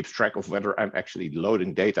keeps track of whether I'm actually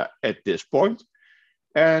loading data at this point.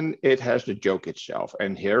 And it has the joke itself.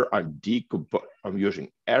 And here I'm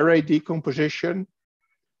using array decomposition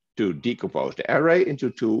to decompose the array into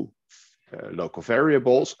two local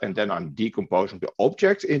variables. And then I'm decomposing the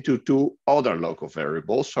object into two other local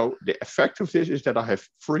variables. So the effect of this is that I have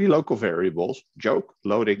three local variables, joke,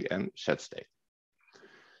 loading, and setState.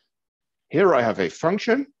 Here I have a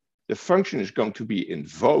function. The function is going to be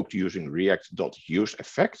invoked using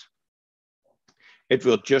react.useEffect. It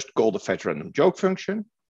will just call the fetchRandomJoke function.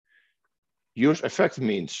 UseEffect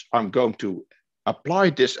means I'm going to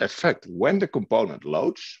apply this effect when the component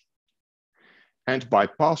loads. And by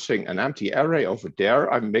passing an empty array over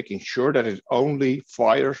there, I'm making sure that it only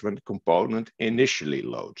fires when the component initially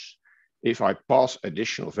loads. If I pass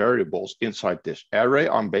additional variables inside this array,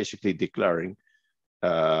 I'm basically declaring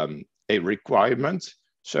a requirement.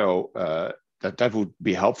 So that would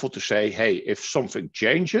be helpful to say, hey, if something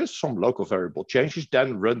changes, some local variable changes,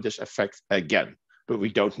 then run this effect again. But we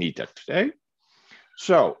don't need that today.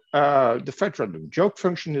 So the fetchRandomJoke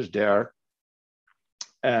function is there.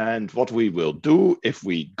 And what we will do, if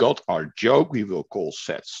we got our joke, we will call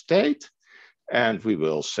setState. And we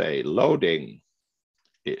will say loading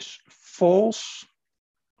is false.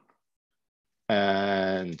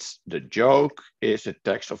 And the joke is the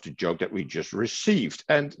text of the joke that we just received.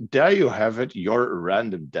 And there you have it, your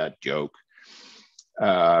random dead joke.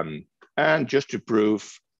 And just to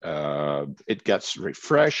prove, it gets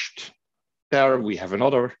refreshed. There we have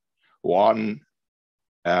another one.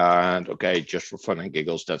 And okay, just for fun and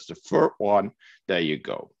giggles, that's the third one. There you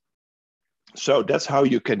go. So that's how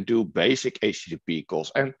you can do basic HTTP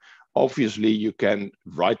calls. And obviously you can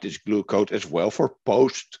write this glue code as well for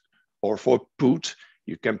post or for put.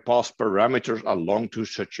 You can pass parameters along to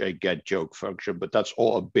such a getJoke function, but that's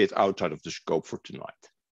all a bit outside of the scope for tonight.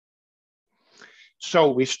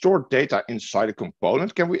 So we store data inside a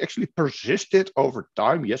component. Can we actually persist it over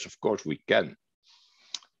time? Yes, of course we can.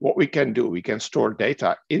 What we can do, we can store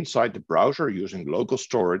data inside the browser using local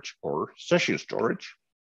storage or session storage.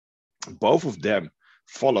 Both of them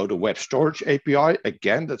follow the web storage API.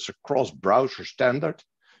 Again, that's a cross-browser standard.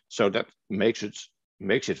 So that makes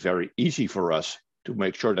it very easy for us to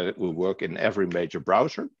make sure that it will work in every major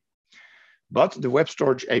browser. But the web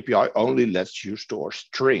storage API only lets you store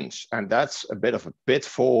strings. And that's a bit of a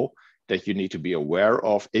pitfall that you need to be aware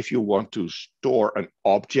of. If you want to store an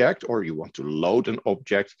object or you want to load an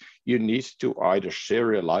object, you need to either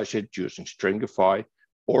serialize it using Stringify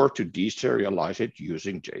or to deserialize it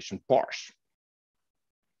using JSON parse.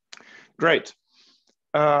 Great.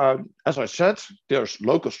 As I said, there's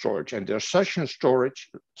local storage and there's session storage.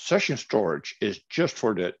 Session storage is just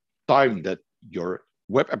for the time that your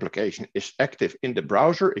web application is active in the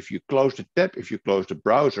browser. If you close the tab, if you close the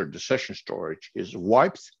browser, the session storage is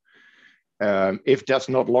wiped. If that's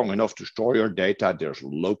not long enough to store your data, there's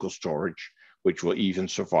local storage, which will even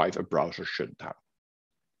survive a browser shutdown.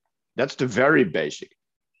 That's the very basic.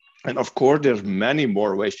 And of course, there's many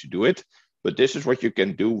more ways to do it, but this is what you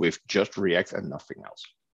can do with just React and nothing else.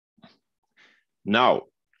 Now,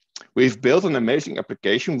 we've built an amazing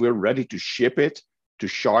application. We're ready to ship it to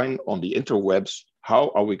shine on the interwebs. How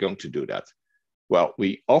are we going to do that? Well,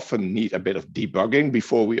 we often need a bit of debugging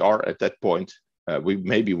before we are at that point. We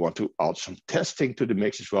maybe want to add some testing to the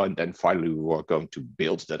mix as well. And then finally, we are going to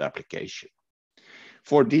build that application.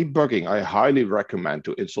 For debugging, I highly recommend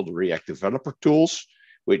to install the React developer tools,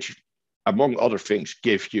 which among other things,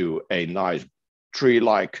 give you a nice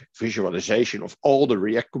tree-like visualization of all the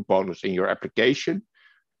React components in your application.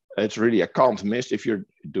 It's really a can't miss if you're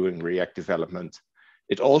doing React development.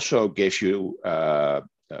 It also gives you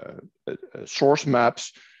source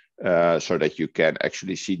maps so that you can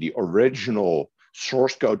actually see the original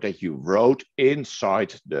source code that you wrote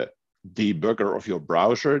inside the debugger of your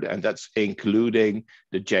browser, and that's including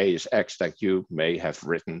the JSX that you may have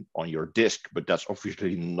written on your disk, but that's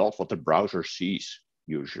obviously not what the browser sees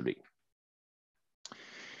usually.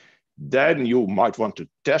 Then you might want to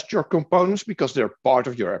test your components because they're part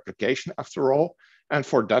of your application after all. And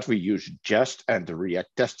for that, we use Jest and the React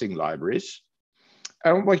testing libraries.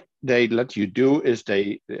 And what they let you do is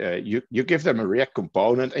you give them a React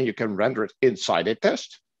component and you can render it inside a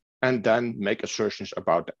test and then make assertions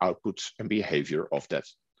about the outputs and behavior of that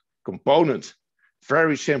component.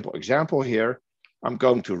 Very simple example here. I'm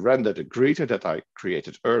going to render the greeter that I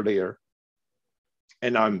created earlier.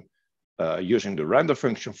 And I'm using the render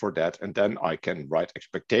function for that. And then I can write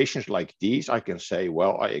expectations like these. I can say,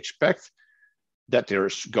 well, I expect that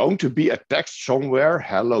there's going to be a text somewhere,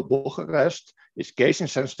 hello Bucharest. It's case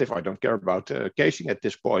insensitive. I don't care about casing at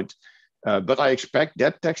this point, but I expect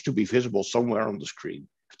that text to be visible somewhere on the screen.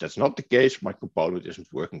 If that's not the case, my component isn't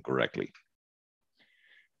working correctly.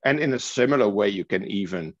 And in a similar way, you can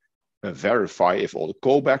even verify if all the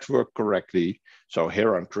callbacks work correctly. So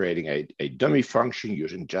here I'm creating a dummy function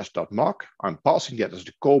using jest.mock. I'm passing that as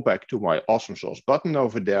the callback to my awesome sauce button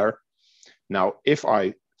over there. Now, if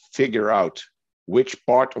I figure out which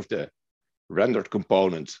part of the rendered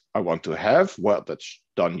component I want to have, well, that's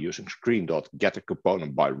done using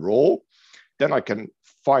screen.getAComponentByRole. Then I can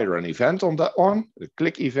fire an event on that one, a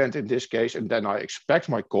click event in this case, and then I expect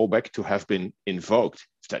my callback to have been invoked.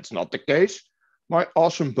 If that's not the case, my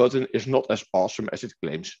awesome button is not as awesome as it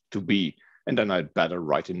claims to be, and then I'd better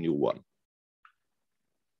write a new one.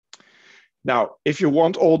 Now, if you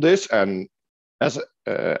want all this, and as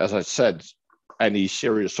I said, any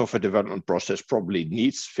serious software development process probably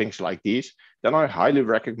needs things like these, then I highly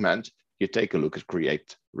recommend you take a look at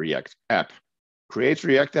Create React App. Create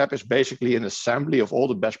React App is basically an assembly of all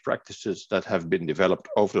the best practices that have been developed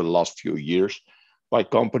over the last few years by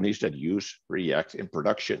companies that use React in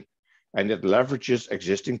production. And it leverages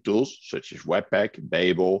existing tools such as Webpack,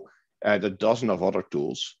 Babel, and a dozen of other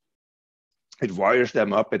tools. It wires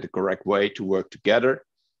them up in the correct way to work together.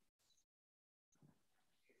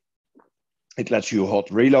 It lets you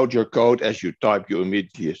hot reload your code. As you type, you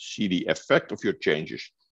immediately see the effect of your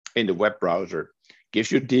changes in the web browser,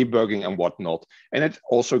 gives you debugging and whatnot. And it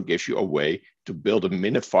also gives you a way to build a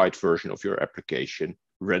minified version of your application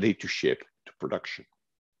ready to ship to production.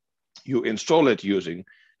 You install it using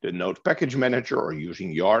the Node Package Manager or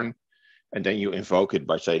using Yarn, and then you invoke it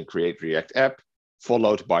by saying Create React App,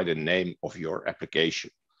 followed by the name of your application.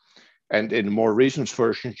 And in more recent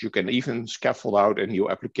versions, you can even scaffold out a new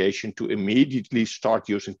application to immediately start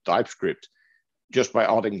using TypeScript just by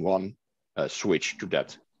adding one switch to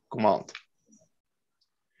that command.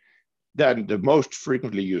 Then the most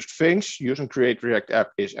frequently used things using Create React App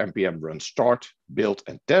is npm run start, build,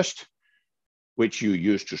 and test, which you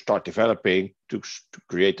use to start developing, to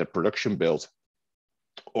create a production build,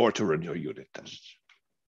 or to run your unit tests.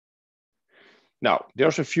 Now,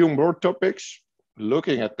 there's a few more topics.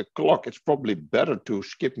 Looking at the clock, it's probably better to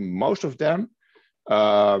skip most of them.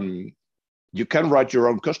 You can write your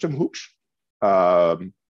own custom hooks,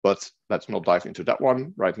 but let's not dive into that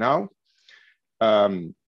one right now.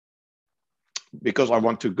 Because I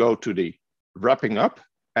want to go to the wrapping up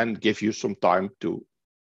and give you some time to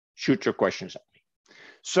shoot your questions at me.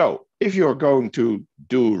 So if you're going to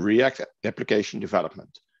do React application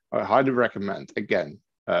development, I highly recommend, again,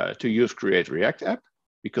 to use Create React App,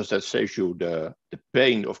 because that saves you the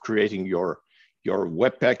pain of creating your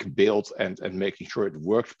Webpack build and making sure it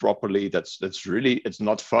works properly. That's really, it's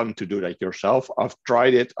not fun to do that yourself. I've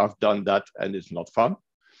tried it, I've done that, and it's not fun.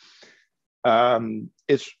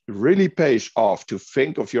 It really pays off to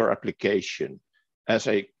think of your application as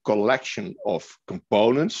a collection of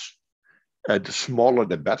components. The smaller,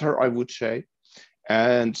 the better, I would say,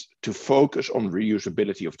 and to focus on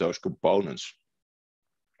reusability of those components.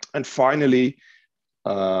 And finally,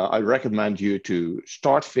 I recommend you to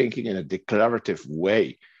start thinking in a declarative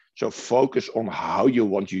way. So focus on how you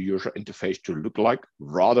want your user interface to look like,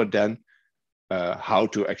 rather than how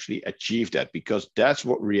to actually achieve that, because that's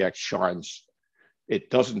what React shines. It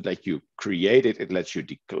doesn't let you create it, it lets you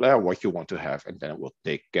declare what you want to have, and then it will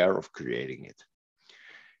take care of creating it.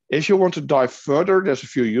 If you want to dive further, there's a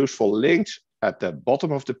few useful links at the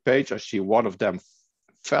bottom of the page. I see one of them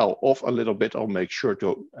fell off a little bit. I'll make sure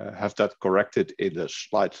to have that corrected in the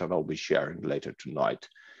slides that I'll be sharing later tonight.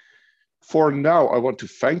 For now, I want to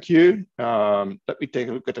thank you. Let me take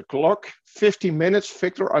a look at the clock. 50 minutes,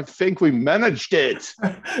 Victor. I think we managed it.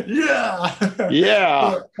 Yeah.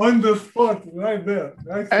 Yeah. On the spot, right there.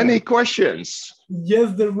 Excellent. Any questions?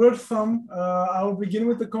 Yes, there were some. I'll begin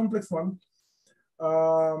with the complex one.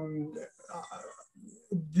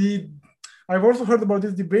 I've also heard about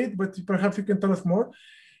this debate, but perhaps you can tell us more.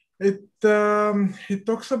 It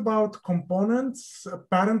talks about components,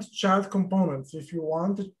 parent-child components. If you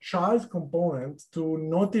want a child component to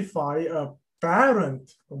notify a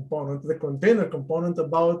parent component, the container component,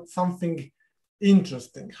 about something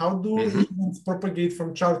interesting, how do events propagate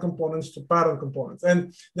from child components to parent components?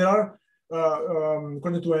 And there are,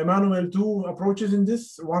 according to Emmanuel, two approaches in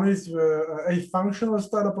this. One is a functional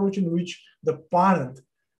style approach in which the parent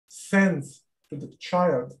sends to the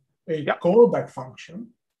child a callback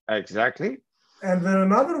function. Exactly. And then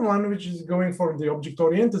another one, which is going for the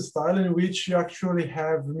object-oriented style, in which you actually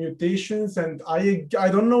have mutations. And I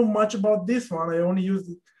don't know much about this one. I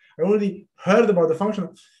only heard about the function.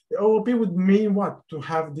 The OOP would mean what? To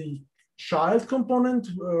have the child component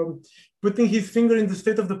putting his finger in the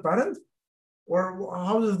state of the parent? Or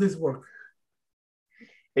how does this work?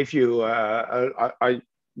 If you, I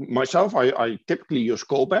typically use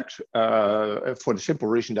callbacks for the simple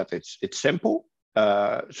reason that it's simple.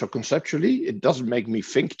 So conceptually, it doesn't make me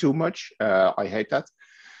think too much. I hate that.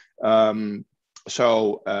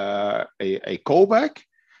 So a callback,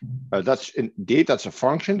 that's a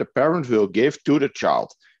function the parent will give to the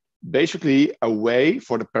child. Basically, a way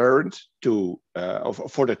for the parent to,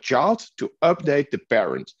 for the child to update the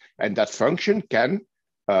parent. And that function can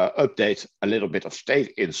update a little bit of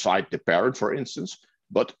state inside the parent, for instance,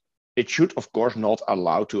 but it should, of course, not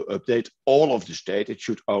allow to update all of the state. It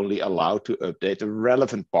should only allow to update the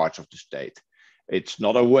relevant parts of the state. It's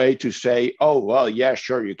not a way to say, oh, well, yeah,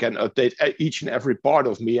 sure, you can update each and every part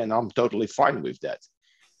of me, and I'm totally fine with that.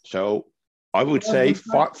 So I would say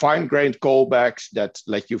fine-grained callbacks that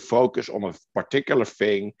let you focus on a particular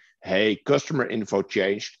thing. Hey, customer info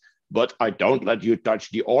changed, but I don't let you touch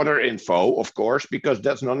the order info, of course, because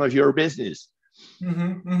that's none of your business.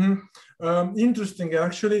 Interesting.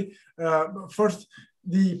 Actually, first,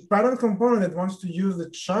 the parent component that wants to use the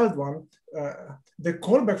child one, the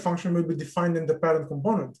callback function will be defined in the parent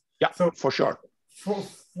component. Yeah, so for sure. For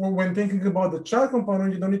when thinking about the child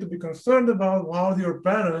component, you don't need to be concerned about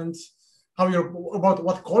about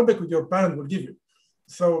what callback your parent will give you.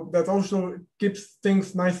 So that also keeps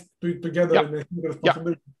things nice together in a single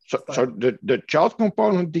responsibility. So the child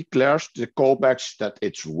component declares the callbacks that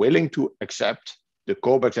it's willing to accept, the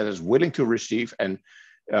callbacks that it's willing to receive, and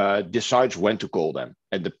decides when to call them.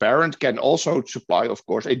 And the parent can also supply, of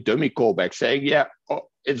course, a dummy callback saying, yeah,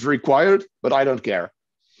 it's required, but I don't care.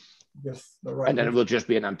 Yes, right. And then it will just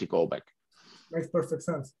be an empty callback. Makes perfect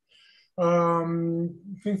sense. I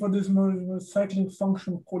think for this more cycling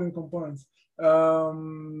function calling components.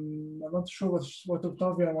 I'm not sure what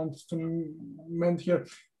Octavia wants to meant here.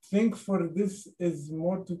 Think for this is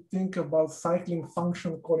more to think about cycling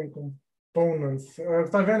function calling components.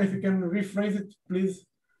 Octavian, if you can rephrase it, please.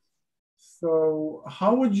 So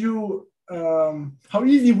how would you, how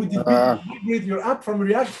easy would it be to migrate your app from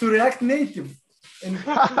React to React Native?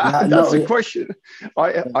 That's a question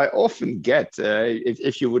I often get.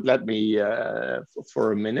 If you would let me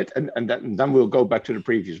for a minute, and then we'll go back to the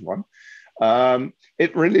previous one.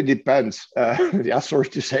 It really depends. Yeah, sorry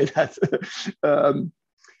to say that.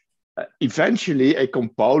 Eventually, a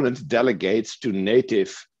component delegates to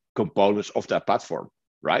native components of that platform,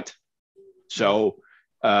 right? So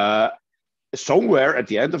somewhere at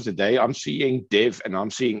the end of the day, I'm seeing div and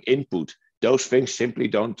I'm seeing input. Those things simply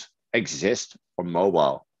don't exist on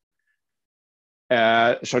mobile.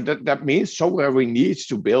 So that means somewhere we need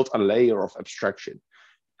to build a layer of abstraction.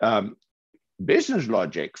 Business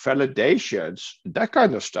logic, validations, that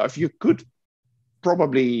kind of stuff, you could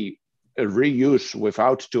probably reuse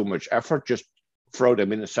without too much effort. Just throw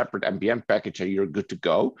them in a separate NPM package and you're good to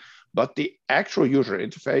go. But the actual user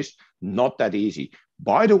interface, not that easy.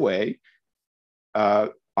 By the way,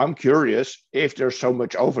 I'm curious if there's so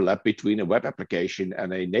much overlap between a web application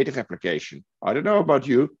and a native application. I don't know about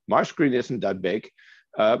you, my screen isn't that big.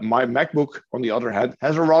 My MacBook, on the other hand,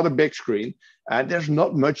 has a rather big screen, and there's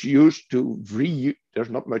not much use to there's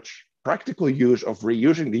not much practical use of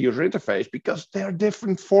reusing the user interface because they're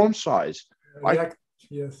different form size.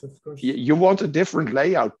 Yes, of course. You want a different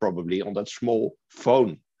layout probably on that small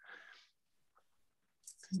phone.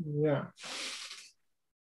 Yeah.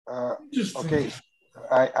 Okay,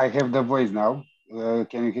 I have the voice now.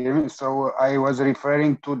 Can you hear me? So I was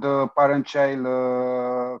referring to the parent-child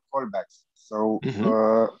callbacks. So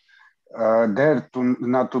there to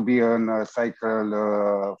not to be a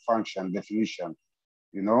cycle function definition,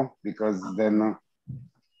 you know, because then.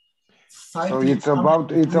 So it's about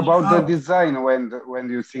the design when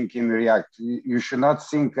you think in React. You should not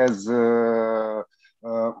think as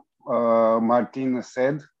Maarten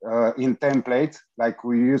said in templates like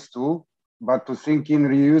we used to. but to think in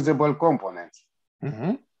reusable components.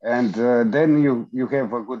 Mm-hmm. And then you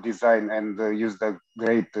have a good design and use the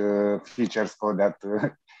great features for that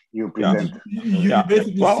you present. You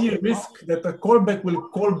basically see a risk that a callback will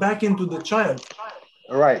call back into the child.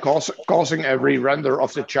 Right, causing a re-render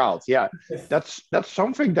of the child. Yeah, that's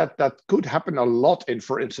something that could happen a lot in,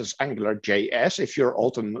 for instance, Angular JS. If you're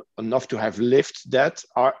old enough to have lived that,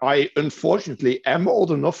 I unfortunately am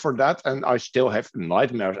old enough for that, and I still have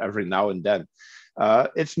nightmares every now and then.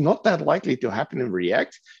 It's not that likely to happen in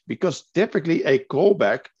React because typically a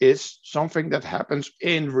callback is something that happens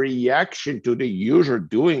in reaction to the user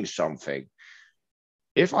doing something.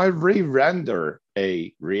 If I re-render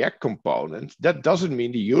a React component, that doesn't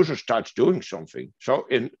mean the user starts doing something. So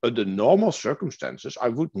in the normal circumstances, I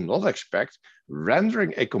would not expect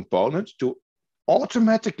rendering a component to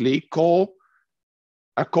automatically call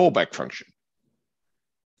a callback function.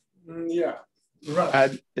 Yeah,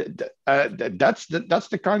 right. And that's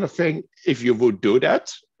the kind of thing, if you would do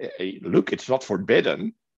that, look, it's not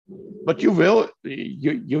forbidden, but you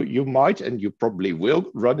might, and you probably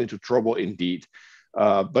will run into trouble indeed.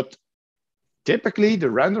 But typically, the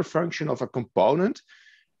render function of a component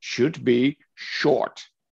should be short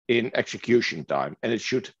in execution time, and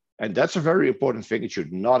that's a very important thing. It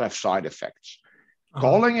should not have side effects.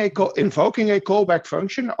 Invoking a callback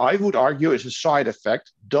function, I would argue, is a side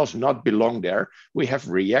effect, does not belong there. We have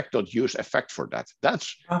React.use effect for that.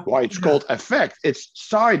 That's why it's called effect. It's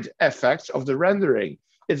side effects of the rendering.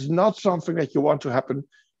 It's not something that you want to happen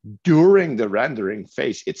during the rendering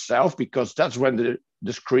phase itself, because that's when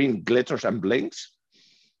the screen glitters and blinks.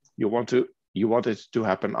 You want it to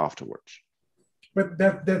happen afterwards. But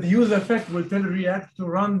that use effect will tell React to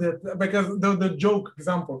run that, because the joke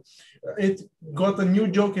example, it got a new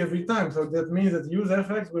joke every time. So that means that use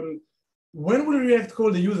effect when will React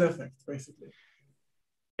call the use effect, basically?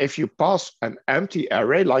 If you pass an empty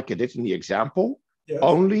array like it did in the example,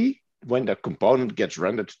 only when the component gets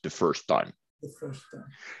rendered the first time.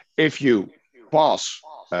 If you pass,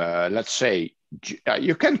 let's say,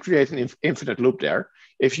 you can create an infinite loop there.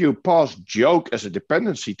 If you pass joke as a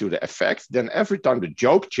dependency to the effect, then every time the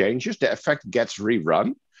joke changes, the effect gets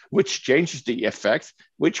rerun, which changes the effect,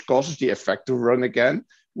 which causes the effect to run again,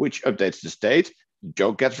 which updates the state.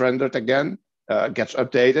 Joke gets rendered again, gets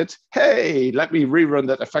updated. Hey, let me rerun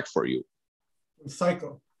that effect for you.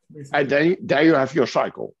 Cycle. Basically. And then there you have your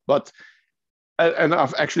cycle. And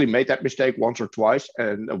I've actually made that mistake once or twice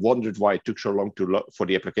and wondered why it took so long for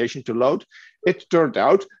the application to load. It turned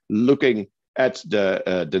out, looking at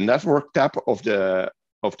the network tab of the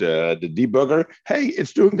debugger, hey,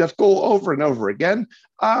 it's doing that call over and over again.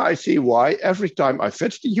 I see why. Every time I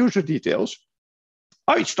fetch the user details,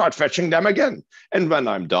 I start fetching them again. And when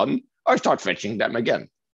I'm done, I start fetching them again.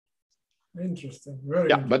 Interesting. Very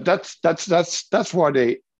interesting. But that's what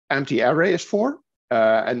the empty array is for.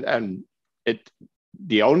 And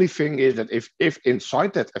the only thing is that if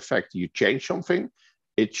inside that effect you change something,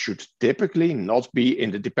 it should typically not be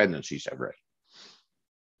in the dependencies array.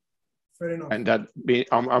 Fair enough. And that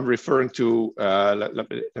I'm referring to.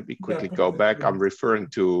 Let me quickly go back. I'm referring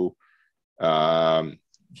to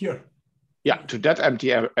here. Yeah, to that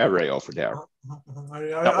empty array over there.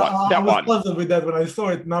 I was puzzled with that when I saw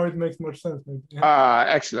it. Now it makes more sense.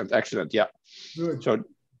 Excellent. Yeah. Good. So.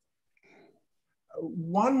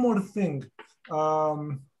 One more thing,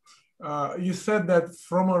 you said that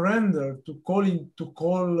from a render to call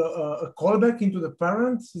a callback into the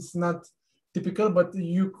parents is not typical, but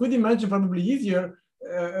you could imagine probably easier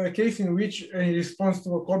a case in which, in response to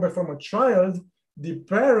a callback from a child, the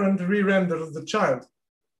parent re-renders the child.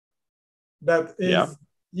 That is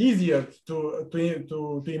easier to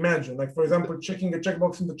imagine. Like, for example, checking a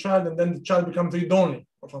checkbox in the child and then the child becomes read-only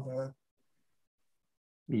or something like that.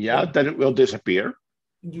 Yeah, then it will disappear.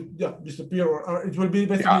 Yeah, disappear, or it will be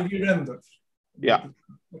basically re-rendered. Yeah.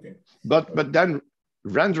 Okay. But then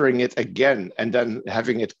rendering it again and then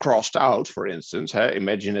having it crossed out, for instance,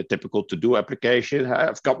 imagine a typical to-do application.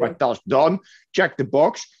 I've got my task done, check the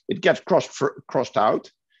box, it gets crossed out.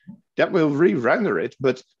 That will re-render it,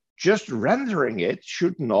 but just rendering it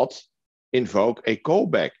should not invoke a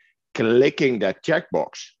callback. Clicking that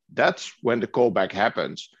checkbox, that's when the callback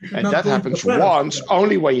happens. And that happens once,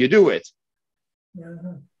 only when you do it.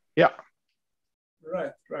 Yeah.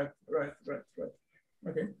 Right.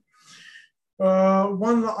 Okay.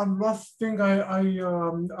 One last thing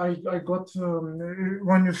I got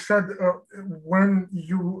when you said when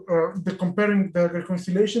you comparing the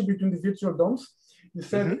reconciliation between the virtual DOMs, you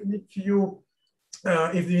said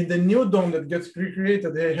if in the new DOM that gets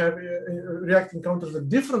recreated, they have React encounters a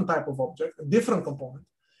different type of object, a different component.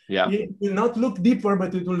 it will not look deeper,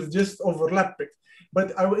 but it will just overlap it.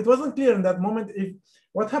 But it wasn't clear in that moment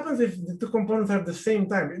what happens if the two components have the same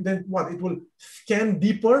time. Then what? It will scan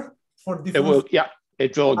deeper for different.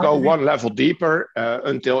 It will go one level deeper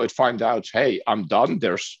until it finds out, hey, I'm done.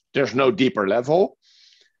 There's no deeper level,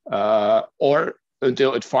 or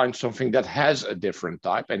until it finds something that has a different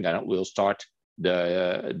type, and then it will start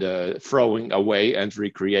the throwing away and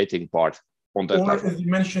recreating part on that level. As you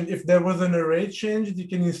mentioned, if there was an array change, you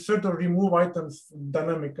can insert or remove items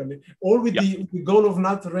dynamically, all with the goal of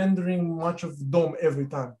not rendering much of DOM every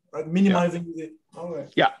time, right? Minimizing the.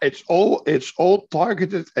 Yeah, it's all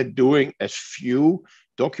targeted at doing as few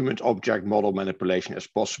document object model manipulation as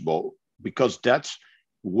possible, because that's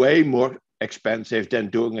way more expensive than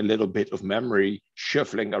doing a little bit of memory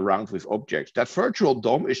shuffling around with objects. That virtual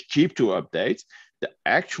DOM is cheap to update. The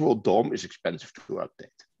actual DOM is expensive to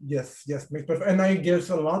update. Yes, makes perfect. And I guess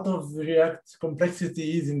a lot of React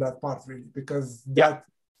complexity is in that part, really, because that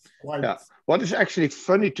quite. Yeah. What is actually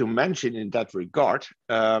funny to mention in that regard,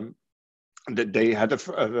 that they had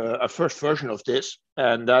a first version of this,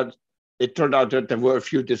 and that it turned out that there were a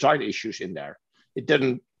few design issues in there. It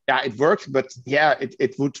didn't. It worked, but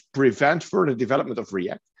it would prevent further development of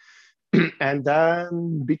React. And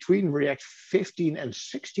then between React 15 and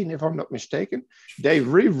 16, if I'm not mistaken, they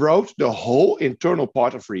rewrote the whole internal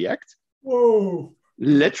part of React. Whoa!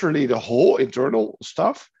 Literally the whole internal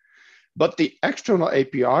stuff. But the external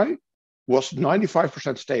API was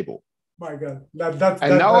 95% stable. My God.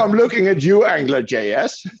 I'm looking at you,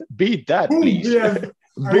 AngularJS. Beat that, boom, please. Yes.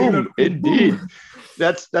 Boom, indeed.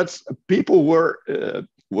 That's people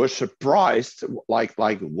were surprised, like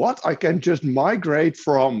what? I can just migrate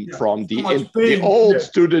from the old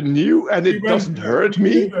to the new, and it doesn't hurt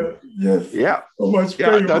me. Yes. Yeah. So much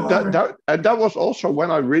pain. That was also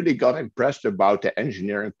when I really got impressed about the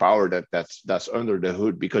engineering power that's under the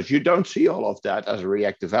hood, because you don't see all of that as a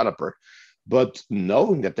React developer. But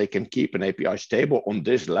knowing that they can keep an API stable on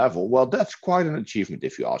this level, well, that's quite an achievement,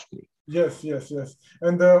 if you ask me. Yes.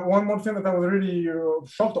 And one more thing that I was really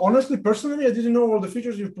shocked. Honestly, personally, I didn't know all the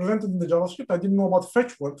features you've presented in the JavaScript. I didn't know about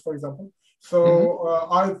fetch work, for example. So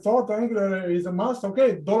I thought Angular is a must.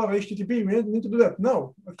 Okay, $HTTP, we need to do that.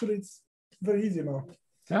 No, actually, it's very easy now.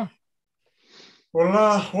 Yeah.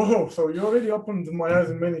 Well, whoa, so you already opened my eyes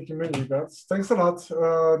in many regards. Thanks a lot.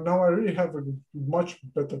 Now I really have a much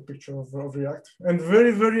better picture of React, and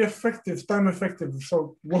very, very effective, time effective.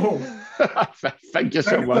 So, whoa. Thank you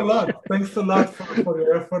so much. Thanks a lot for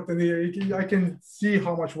your effort. And I can see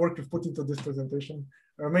how much work you've put into this presentation.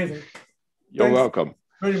 Amazing. You're welcome.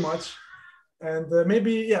 Very much. And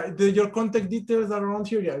maybe, your contact details are around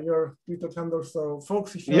here. Yeah, your Twitter handle. So,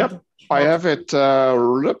 folks, if you I have it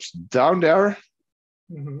down there.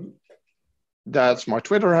 Mm-hmm. That's my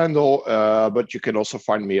Twitter handle, but you can also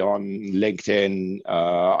find me on LinkedIn.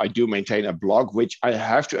 I do maintain a blog, which I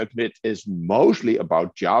have to admit is mostly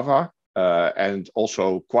about Java and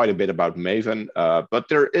also quite a bit about Maven, but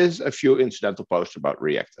there is a few incidental posts about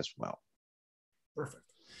React as well. Perfect.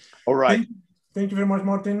 All right. Thank you very much,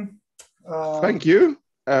 Maarten. Thank you.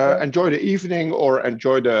 Enjoy the evening or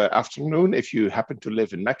enjoy the afternoon if you happen to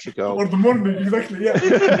live in Mexico. Or the morning, exactly, yeah.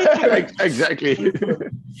 Exactly.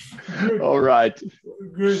 All right.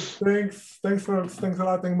 Good, thanks folks. Thanks a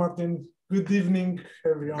lot, Maarten. Good evening,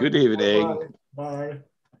 everyone. Good evening. Bye.